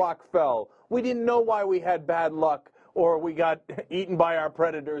why the rock fell. We didn't know why we had bad luck, or we got eaten by our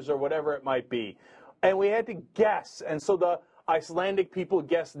predators, or whatever it might be. And we had to guess. And so the Icelandic people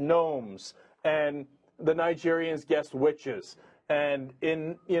guessed gnomes, and the Nigerians guessed witches. And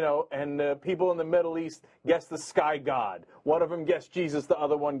the people in the Middle East guessed the sky god. One of them guessed Jesus, the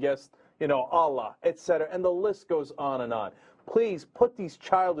other one guessed, Allah, etc. And the list goes on and on. Please put these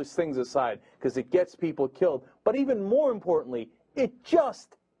childish things aside, because it gets people killed. But even more importantly, it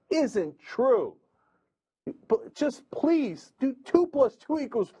just isn't true. But just please do 2 +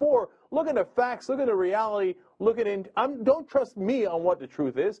 2 = 4. Look at the facts. Look at the reality. Don't trust me on what the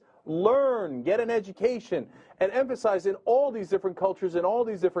truth is. Learn, get an education, and emphasize in all these different cultures, in all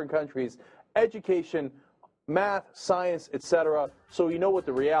these different countries, education, math, science, etc. So you know what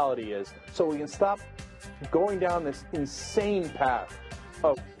the reality is. So we can stop going down this insane path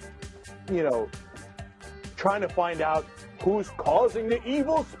of, trying to find out who's causing the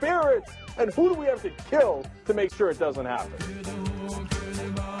evil spirits. And who do we have to kill to make sure it doesn't happen?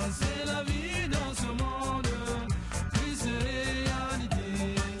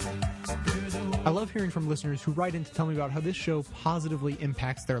 I love hearing from listeners who write in to tell me about how this show positively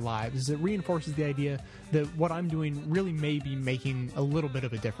impacts their lives. It reinforces the idea that what I'm doing really may be making a little bit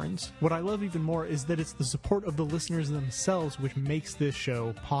of a difference. What I love even more is that it's the support of the listeners themselves which makes this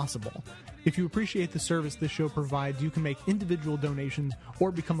show possible. If you appreciate the service this show provides, you can make individual donations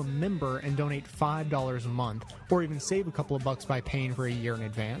or become a member and donate $5 a month, or even save a couple of bucks by paying for a year in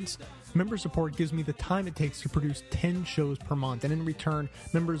advance. Member support gives me the time it takes to produce 10 shows per month, and in return,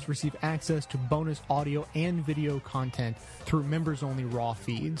 members receive access to bonus audio and video content through members-only raw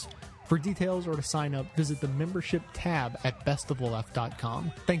feeds. For details or to sign up, visit the membership tab at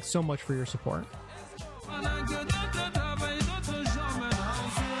bestoftheleft.com. Thanks so much for your support.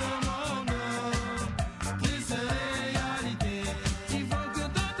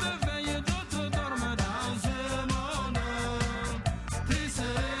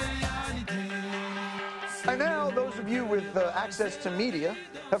 By now, those of you with access to media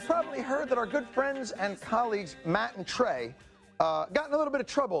have probably heard that our good friends and colleagues Matt and Trey got in a little bit of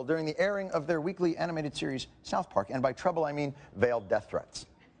trouble during the airing of their weekly animated series, South Park. And by trouble, I mean veiled death threats.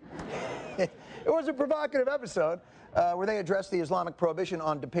 It was a provocative episode where they addressed the Islamic prohibition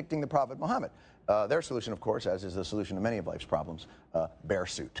on depicting the Prophet Muhammad. Their solution, of course, as is the solution to many of life's problems, bear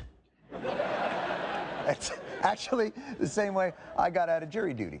suit. It's actually the same way I got out of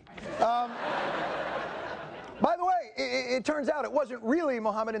jury duty. By the way, it turns out it wasn't really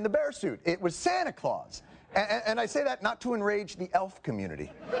Muhammad in the bear suit. It was Santa Claus. And I say that not to enrage the elf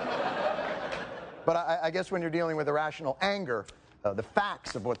community. But I guess when you're dealing with irrational anger, the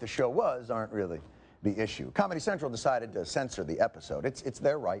facts of what the show was aren't really the issue. Comedy Central decided to censor the episode. It's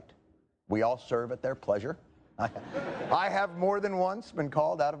their right. We all serve at their pleasure. I have more than once been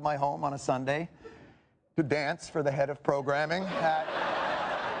called out of my home on a Sunday to dance for the head of programming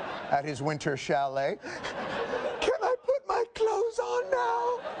at his winter chalet. Can I put my clothes on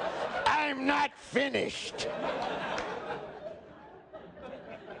now? I'm not finished.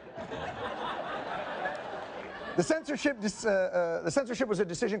 The censorship was a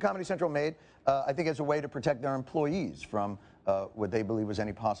decision Comedy Central made, I think, as a way to protect their employees from what they believe was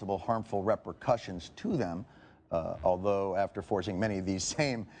any possible harmful repercussions to them. Although, after forcing many of these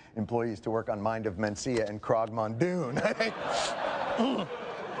same employees to work on Mind of Mencia and Krog Mondoon, I think,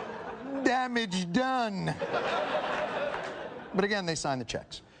 damage done. But again, they signed the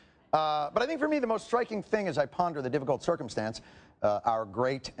checks. But I think for me, the most striking thing as I ponder the difficult circumstance our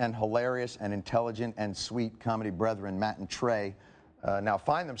great and hilarious and intelligent and sweet comedy brethren, Matt and Trey, now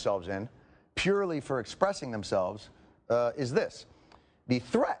find themselves in, purely for expressing themselves, is this. The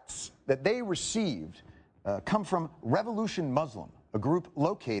threats that they received come from Revolution Muslim, a group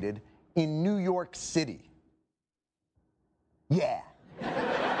located in New York City. Yeah.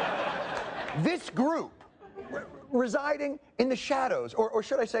 This group, residing in the shadows, or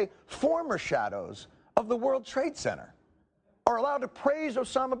should I say former shadows, of the World Trade Center, are allowed to praise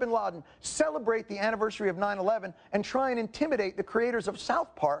Osama bin Laden, celebrate the anniversary of 9/11, and try and intimidate the creators of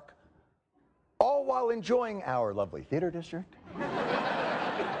South Park, all while enjoying our lovely theater district,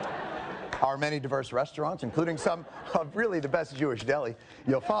 our many diverse restaurants, including some of really the best Jewish deli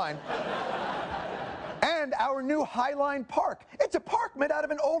you'll find, and our new Highline Park. It's a park made out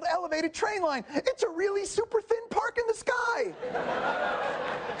of an old elevated train line. It's a really super thin park in the sky.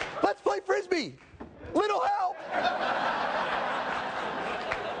 Let's play Frisbee. Little help.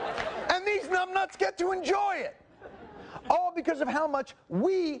 And these numbnuts get to enjoy it. All because of how much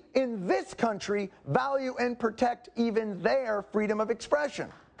we in this country value and protect even their freedom of expression.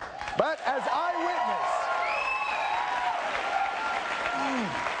 But as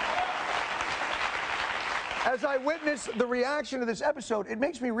I witness the reaction to this episode, it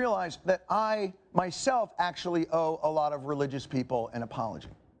makes me realize that I myself actually owe a lot of religious people an apology.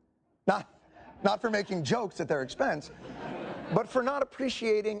 Not for making jokes at their expense, but for not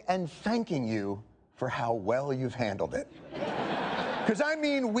appreciating and thanking you for how well you've handled it. Because, I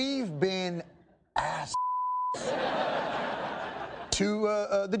mean, we've been ass to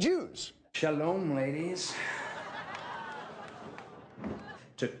the Jews. Shalom, ladies.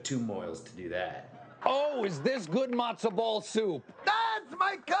 Took 2 moils to do that. Oh, is this good matzo ball soup? That's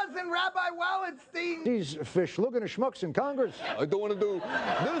my cousin, Rabbi Wallenstein. These fish looking at schmucks in Congress. I don't want to do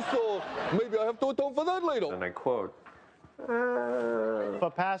this, so maybe I have to atone for that later. And I quote,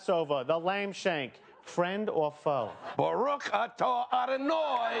 For Passover, the lamb shank, friend or foe? Baruch atah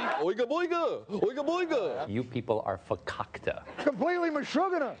Adonai. Oiga boiga, oiga boiga. You people are fakakta. Completely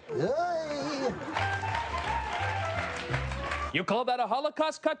mashugana. You call that a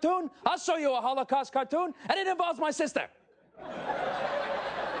Holocaust cartoon? I'll show you a Holocaust cartoon, and it involves my sister.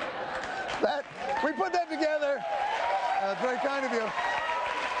 We put that together. Very kind of you.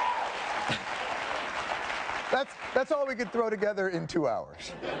 That's all we could throw together in 2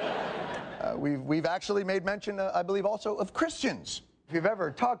 hours. We've actually made mention, I believe, also of Christians. If you've ever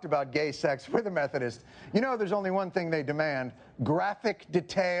talked about gay sex with a Methodist, you know there's only one thing they demand: graphic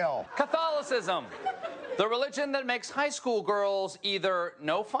detail. Catholicism. The religion that makes high school girls either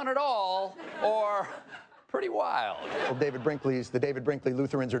no fun at all or pretty wild. Well, the David Brinkley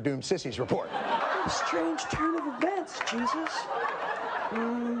Lutherans Are Doomed Sissies report. A strange turn of events, Jesus.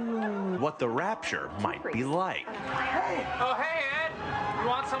 What the rapture might be like. Oh, hey, Ed. You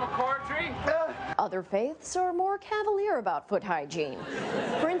want some poetry? Other faiths are more cavalier about foot hygiene.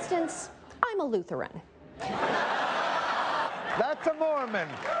 For instance, I'm a Lutheran. That's a Mormon.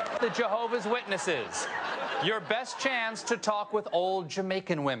 The Jehovah's Witnesses. Your best chance to talk with old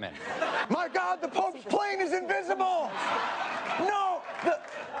Jamaican women. My God, the Pope's plane is invisible! No,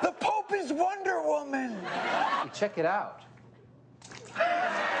 the Pope is Wonder Woman! Check it out.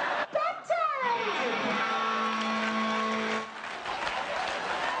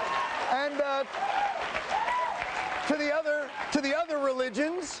 And to the other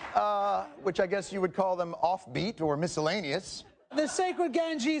religions, which I guess you would call them offbeat or miscellaneous. the sacred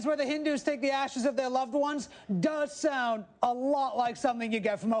Ganges, where the Hindus take the ashes of their loved ones, does sound a lot like something you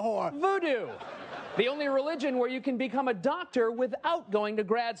get from a whore. Voodoo. The only religion where you can become a doctor without going to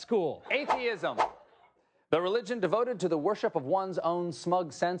grad school. Atheism. The religion devoted to the worship of one's own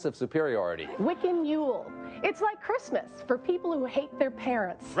smug sense of superiority. Wiccan Yule. It's like Christmas for people who hate their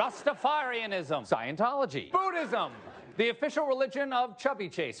parents. Rastafarianism. Scientology. Buddhism. The official religion of chubby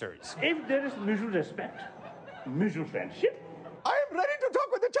chasers. If there is mutual respect, mutual friendship, I am ready to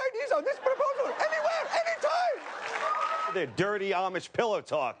talk with the Chinese on this proposal anywhere, anytime. Their dirty Amish pillow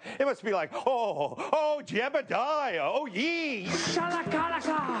talk. It must be like, oh, Jebediah, oh, yee.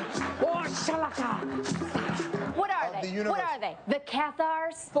 Shalakalaka, or shalaka. What are they? What are they? The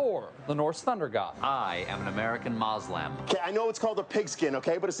Cathars? Thor, the Norse thunder god. I am an American Muslim. Okay, I know it's called a pigskin,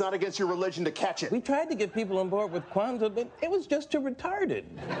 okay, but it's not against your religion to catch it. we tried to get people on board with Kwanzaa, but it was just too retarded.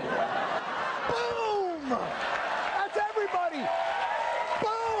 Boom! That's everybody!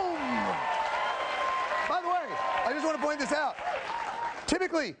 Boom! By the way, I just want to point this out.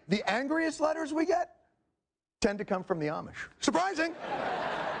 Typically, the angriest letters we get tend to come from the Amish. Surprising!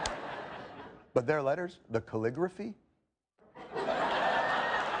 But their letters, the calligraphy.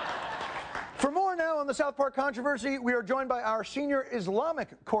 For more now on the South Park controversy, we are joined by our senior Islamic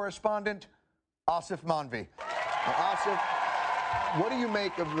correspondent, Asif Manvi. Now, Asif, what do you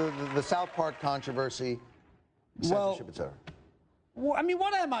make of the South Park controversy, censorship, etc.? Well, I mean,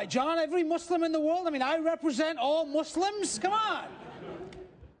 what am I, John? Every Muslim in the world? I mean, I represent all Muslims? Come on.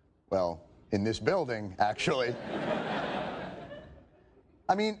 Well, in this building, actually.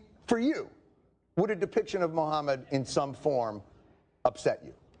 I mean, for you, would a depiction of Muhammad in some form upset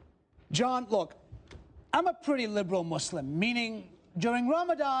you? John, look, I'm a pretty liberal Muslim, meaning during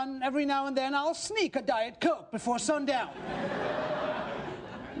Ramadan, every now and then I'll sneak a Diet Coke before sundown.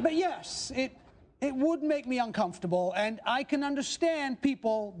 But yes, it would make me uncomfortable, and I can understand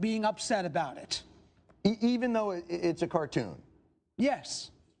people being upset about it. Even though it's a cartoon?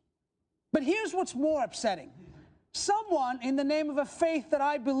 Yes. But here's what's more upsetting. Someone in the name of a faith that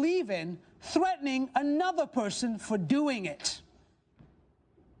I believe in threatening another person for doing it.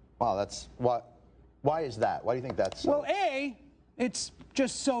 Wow, that's what? Why is that? Why do you think that's so? Well, A, it's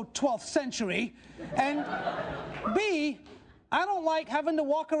just so 12th century, and B, I don't like having to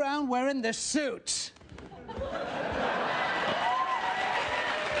walk around wearing this suit.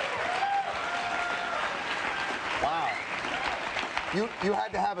 Wow. You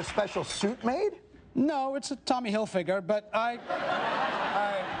had to have a special suit made? No, it's a Tommy Hilfiger, but I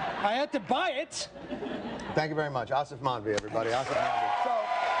had to buy it. Thank you very much. Asif Manvi, everybody. Asif Manvi. So,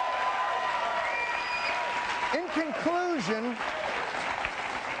 in conclusion,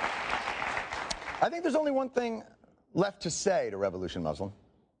 I think there's only one thing left to say to Revolution Muslim.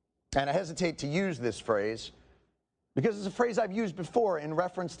 And I hesitate to use this phrase because it's a phrase I've used before in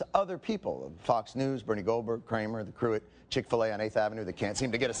reference to other people. Fox News, Bernie Goldberg, Kramer, the crew at Chick-fil-A on 8th Avenue that can't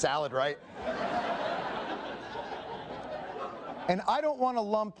seem to get a salad right. And I don't want to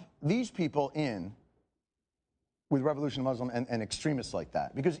lump these people in with Revolution Muslim and extremists like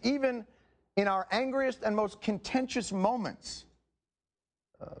that. Because even in our angriest and most contentious moments,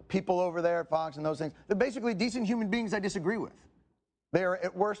 people over there at Fox and those things, they're basically decent human beings I disagree with. They are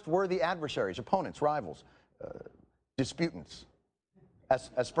at worst worthy adversaries, opponents, rivals, disputants,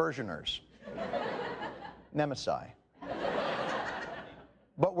 aspersioners, nemesi.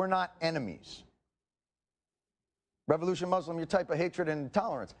 But we're not enemies. Revolution Muslim, your type of hatred and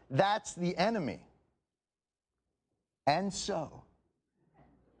intolerance, that's the enemy. And so,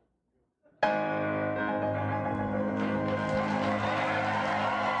 I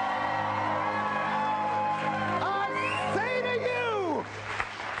say to you,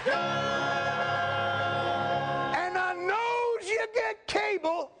 and I knows you get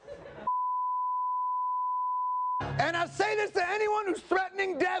cable, and I say this to anyone who's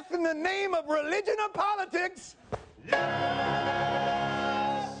threatening death in the name of religion or politics. Everybody,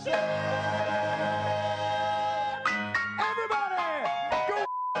 go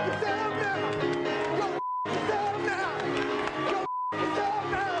yourself now. Go yourself now. Go yourself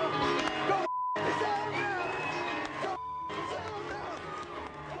now. Go yourself now. Go yourself now.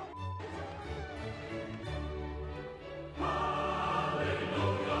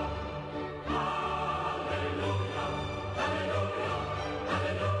 Hallelujah. Hallelujah. Hallelujah. Hallelujah.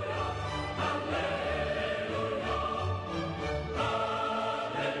 Hallelujah.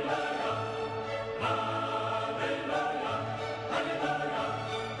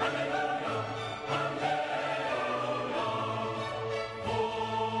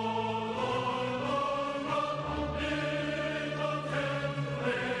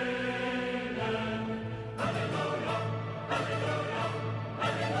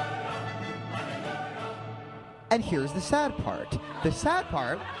 And here's the sad part. The sad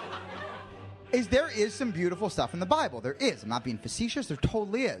part is there is some beautiful stuff in the Bible. There is. I'm not being facetious. There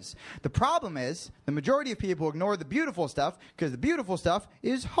totally is. The problem is the majority of people ignore the beautiful stuff because the beautiful stuff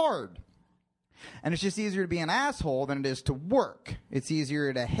is hard. And it's just easier to be an asshole than it is to work. It's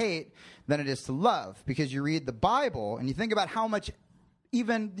easier to hate than it is to love because you read the Bible and you think about how much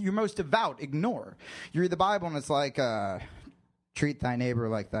even your most devout ignore. You read the Bible and it's like, treat thy neighbor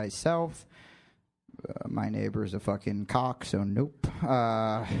like thyself. My neighbor's a fucking cock, so nope.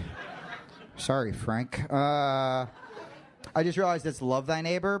 Sorry, Frank. I just realized it's love thy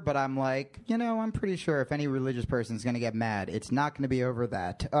neighbor, but I'm like, I'm pretty sure if any religious person's going to get mad, it's not going to be over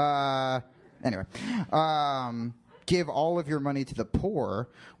that. Anyway, give all of your money to the poor.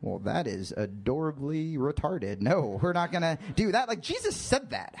 Well, that is adorably retarded. No, we're not going to do that. Like, Jesus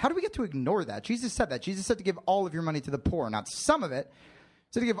said that. How do we get to ignore that? Jesus said that. Jesus said to give all of your money to the poor, not some of it.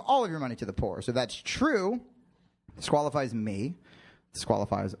 So to give all of your money to the poor. So that's true. Disqualifies me.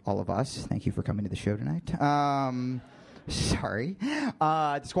 Disqualifies all of us. Thank you for coming to the show tonight. Sorry.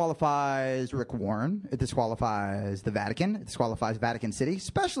 Disqualifies Rick Warren. It disqualifies the Vatican. It disqualifies Vatican City,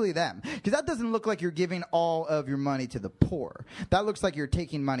 especially them. Because that doesn't look like you're giving all of your money to the poor. That looks like you're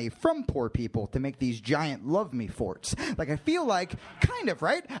taking money from poor people to make these giant love me forts. Like, I feel like, kind of,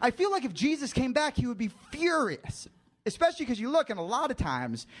 right? I feel like if Jesus came back, he would be furious. Especially because you look, and a lot of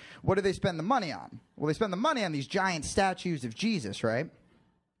times, what do they spend the money on? Well, they spend the money on these giant statues of Jesus, right?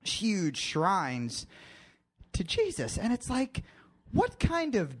 Huge shrines to Jesus. And it's like, what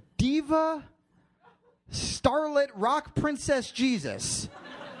kind of diva, starlet, rock princess Jesus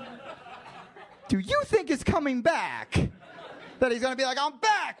do you think is coming back? That he's going to be like, I'm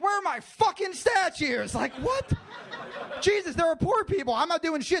back. Where are my fucking statues? Like, what? Jesus, there are poor people. I'm not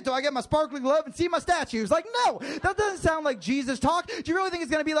doing shit till I get my sparkling glove and see my statues. Like, no, that doesn't sound like Jesus talk. Do you really think it's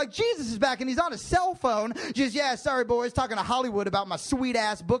going to be like Jesus is back and he's on a cell phone? Just, yeah, sorry, boys, talking to Hollywood about my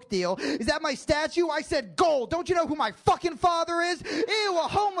sweet-ass book deal. Is that my statue? I said gold. Don't you know who my fucking father is? Ew, a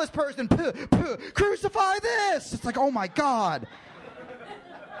homeless person. Puh, puh. Crucify this. It's like, oh, my God.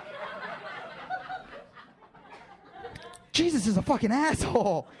 Jesus is a fucking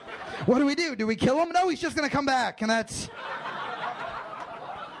asshole. What do we do? Do we kill him? No, he's just going to come back. And that's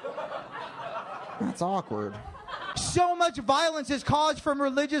awkward. So much violence is caused from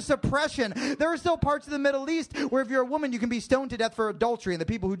religious oppression. There are still parts of the Middle East where if you're a woman, you can be stoned to death for adultery. And the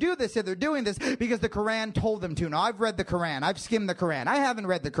people who do this say they're doing this because the Quran told them to. Now, I've read the Quran. I've skimmed the Quran. I haven't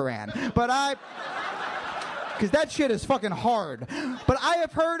read the Quran. But because that shit is fucking hard. But I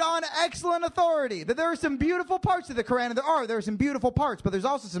have heard on excellent authority that there are some beautiful parts of the Quran, and there are some beautiful parts, but there's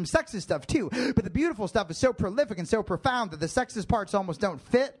also some sexist stuff too. But the beautiful stuff is so prolific and so profound that the sexist parts almost don't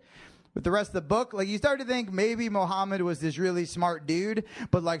fit with the rest of the book. Like, you start to think maybe Muhammad was this really smart dude,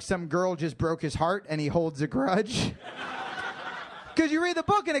 but like some girl just broke his heart and he holds a grudge. Because you read the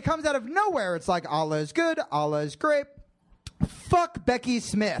book and it comes out of nowhere. It's like, Allah is good, Allah is great. Fuck Becky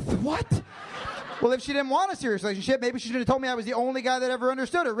Smith. What? Well, if she didn't want a serious relationship, maybe she should have told me I was the only guy that ever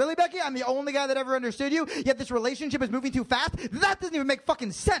understood her. Really, Becky? I'm the only guy that ever understood you? Yet this relationship is moving too fast? That doesn't even make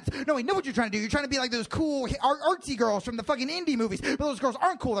fucking sense. No, I know what you're trying to do. You're trying to be like those cool artsy girls from the fucking indie movies. But those girls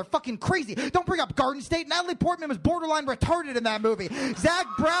aren't cool. They're fucking crazy. Don't bring up Garden State. Natalie Portman was borderline retarded in that movie. Zach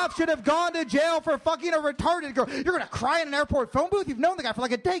Braff should have gone to jail for fucking a retarded girl. You're going to cry in an airport phone booth? You've known the guy for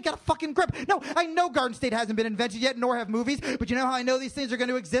like a day. Get a fucking grip. No, I know Garden State hasn't been invented yet, nor have movies. But you know how I know these things are going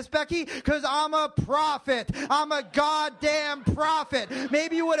to exist, Becky? Because I'm a prophet. I'm a goddamn prophet.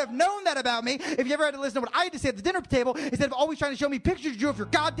 Maybe you would have known that about me if you ever had to listen to what I had to say at the dinner table instead of always trying to show me pictures of your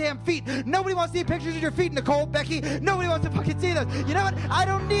goddamn feet. Nobody wants to see pictures of your feet, Nicole, Becky. Nobody wants to fucking see those. You know what? I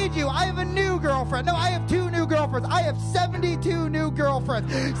don't need you. I have a new girlfriend. No, I have 2 new girlfriends. I have 72 new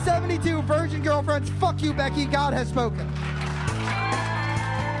girlfriends. 72 virgin girlfriends. Fuck you, Becky. God has spoken.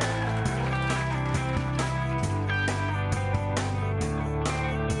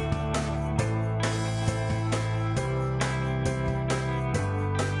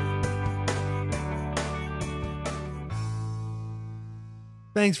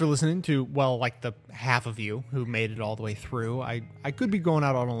 Thanks for listening to, well, like the half of you who made it all the way through. I could be going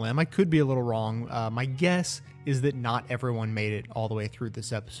out on a limb. I could be a little wrong. My guess is that not everyone made it all the way through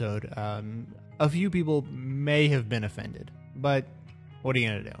this episode. A few people may have been offended, but what are you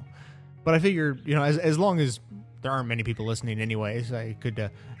going to do? But I figure, as long as there aren't many people listening anyways, I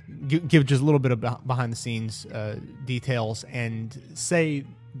could give just a little bit of behind-the-scenes details and say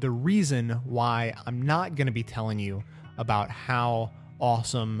the reason why I'm not going to be telling you about how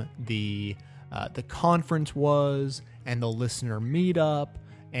awesome the conference was and the listener meetup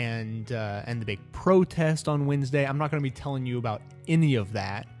and the big protest on Wednesday. I'm not going to be telling you about any of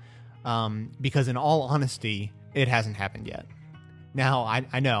that because in all honesty, it hasn't happened yet. Now,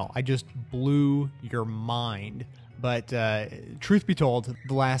 I know, I just blew your mind, but truth be told,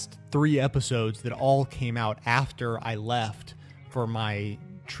 the last 3 episodes that all came out after I left for my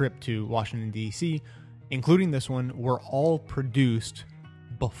trip to Washington, D.C., including this one, were all produced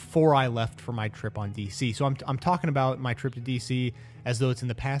before I left for my trip on D.C. So I'm talking about my trip to D.C. as though it's in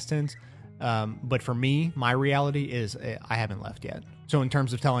the past tense, but for me, my reality is I haven't left yet. So in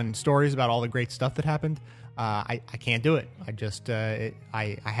terms of telling stories about all the great stuff that happened, I can't do it.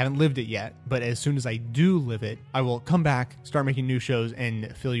 I haven't lived it yet, but as soon as I do live it, I will come back, start making new shows,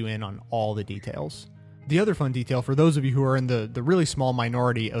 and fill you in on all the details. The other fun detail, for those of you who are in the really small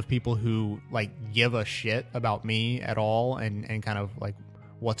minority of people who like give a shit about me at all and kind of like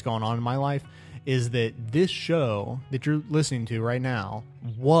what's going on in my life, is that this show that you're listening to right now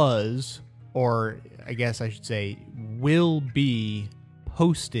was, or I guess I should say, will be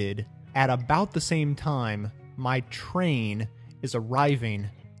posted at about the same time my train is arriving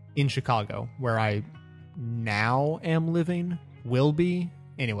in Chicago, where I now am living, will be.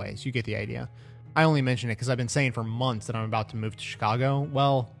 Anyways, you get the idea. I only mention it because I've been saying for months that I'm about to move to Chicago.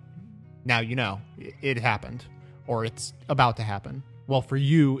 Well, now you know. It happened. Or it's about to happen. Well, for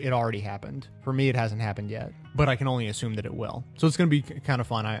you, it already happened. For me, it hasn't happened yet. But I can only assume that it will. So it's going to be kind of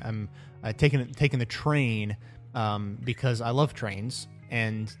fun. I'm taking the train because I love trains.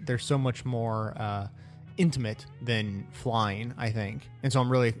 And they're so much more intimate than flying, I think. And so I'm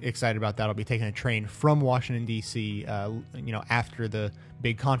really excited about that. I'll be taking a train from Washington, D.C., after the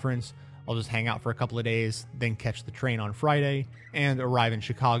big conference. I'll just hang out for a couple of days, then catch the train on Friday, and arrive in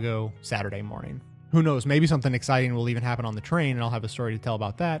Chicago Saturday morning. Who knows? Maybe something exciting will even happen on the train, and I'll have a story to tell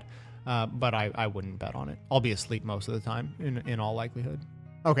about that. But I wouldn't bet on it. I'll be asleep most of the time, in all likelihood.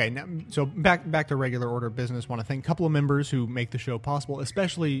 Okay, now, so back to regular order of business. Want to thank a couple of members who make the show possible,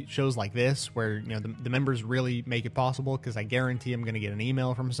 especially shows like this, where the members really make it possible. Because I guarantee I'm going to get an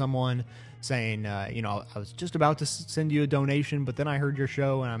email from someone saying, I was just about to send you a donation, but then I heard your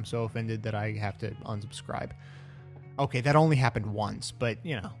show and I'm so offended that I have to unsubscribe. Okay, that only happened once, but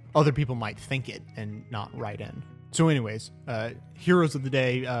other people might think it and not write in. So, anyways, heroes of the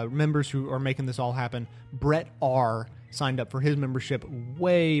day, members who are making this all happen. Brett R. signed up for his membership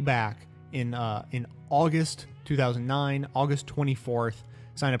way back in August 2009, August 24th.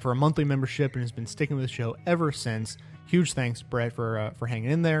 Signed up for a monthly membership and has been sticking with the show ever since. Huge thanks, Brett, for hanging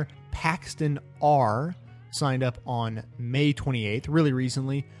in there. Paxton R. signed up on May 28th, really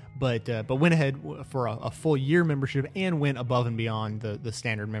recently, but went ahead for a full year membership and went above and beyond the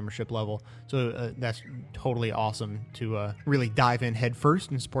standard membership level. So that's totally awesome to really dive in head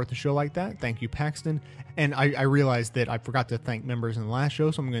first and support the show like that. Thank you, Paxton. And I realized that I forgot to thank members in the last show,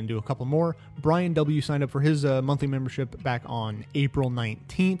 so I'm going to do a couple more. Brian W. signed up for his monthly membership back on April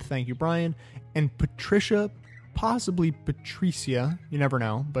 19th. Thank you, Brian. And Patricia, possibly Patricia, you never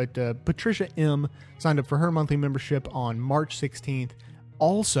know, but Patricia M. signed up for her monthly membership on March 16th.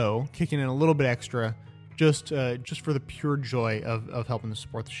 Also, kicking in a little bit extra, just for the pure joy of helping to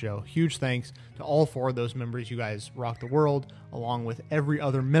support the show. Huge thanks to all 4 of those members. You guys rock the world, along with every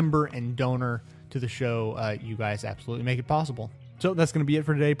other member and donor to the show. You guys absolutely make it possible. So that's going to be it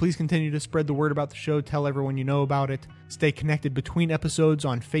for today. Please continue to spread the word about the show. Tell everyone you know about it. Stay connected between episodes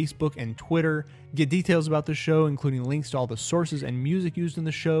on Facebook and Twitter. Get details about the show, including links to all the sources and music used in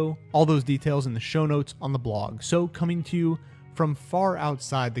the show. All those details in the show notes on the blog. So, coming to you from far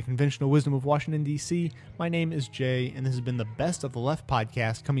outside the conventional wisdom of Washington, D.C., my name is Jay, and this has been the Best of the Left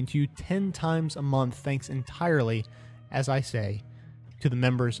podcast, coming to you 10 times a month, thanks entirely, as I say, to the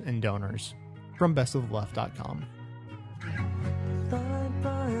members and donors from bestoftheleft.com.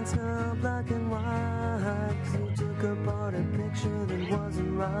 Now black and white, 'cause you took apart a picture that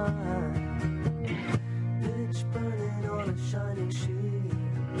wasn't right. Pitch burning on a shining sheet,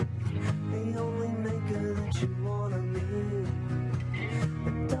 the only maker that you wanna meet.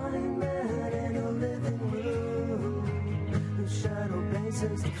 A dying man in a living room, whose shadow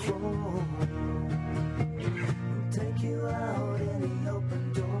paces the floor. He'll take you out any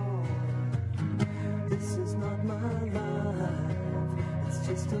open door. This is not my life. It's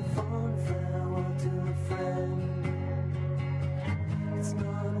just a fond farewell to a friend. It's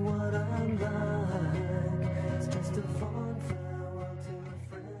not what I'm like. It's just a fond farewell to a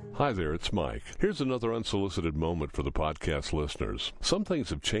friend. Hi there, it's Mike. Here's another unsolicited moment for the podcast listeners. Some things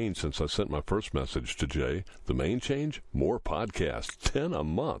have changed since I sent my first message to Jay. The main change? More podcasts, 10 a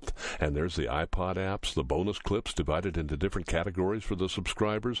month. And there's the iPod apps, the bonus clips divided into different categories for the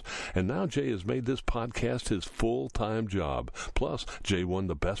subscribers. And now Jay has made this podcast his full-time job. Plus, Jay won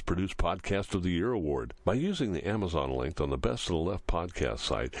the Best Produced Podcast of the Year award. By using the Amazon link on the Best of the Left podcast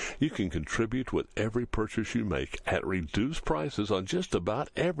site, you can contribute with every purchase you make at reduced prices on just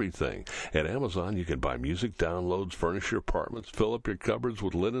about everything. At Amazon, you can buy music, downloads, furnish your apartments, fill up your cupboards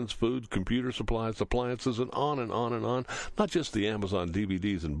with linens, food, computer supplies, appliances, and on and on and on. Not just the Amazon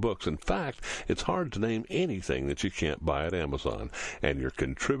DVDs and books. In fact, it's hard to name anything that you can't buy at Amazon. And you're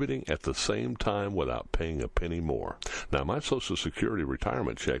contributing at the same time without paying a penny more. Now, my Social Security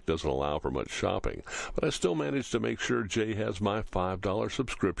retirement check doesn't allow for much shopping, but I still manage to make sure Jay has my $5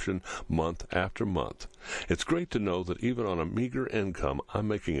 subscription month after month. It's great to know that even on a meager income, I'm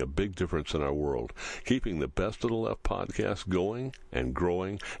making a big difference in our world, keeping the Best of the Left podcast going and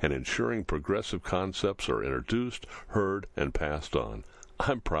growing and ensuring progressive concepts are introduced, heard, and passed on.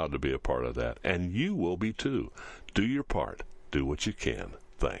 I'm proud to be a part of that, and you will be too. Do your part. Do what you can.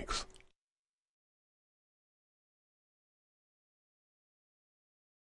 Thanks.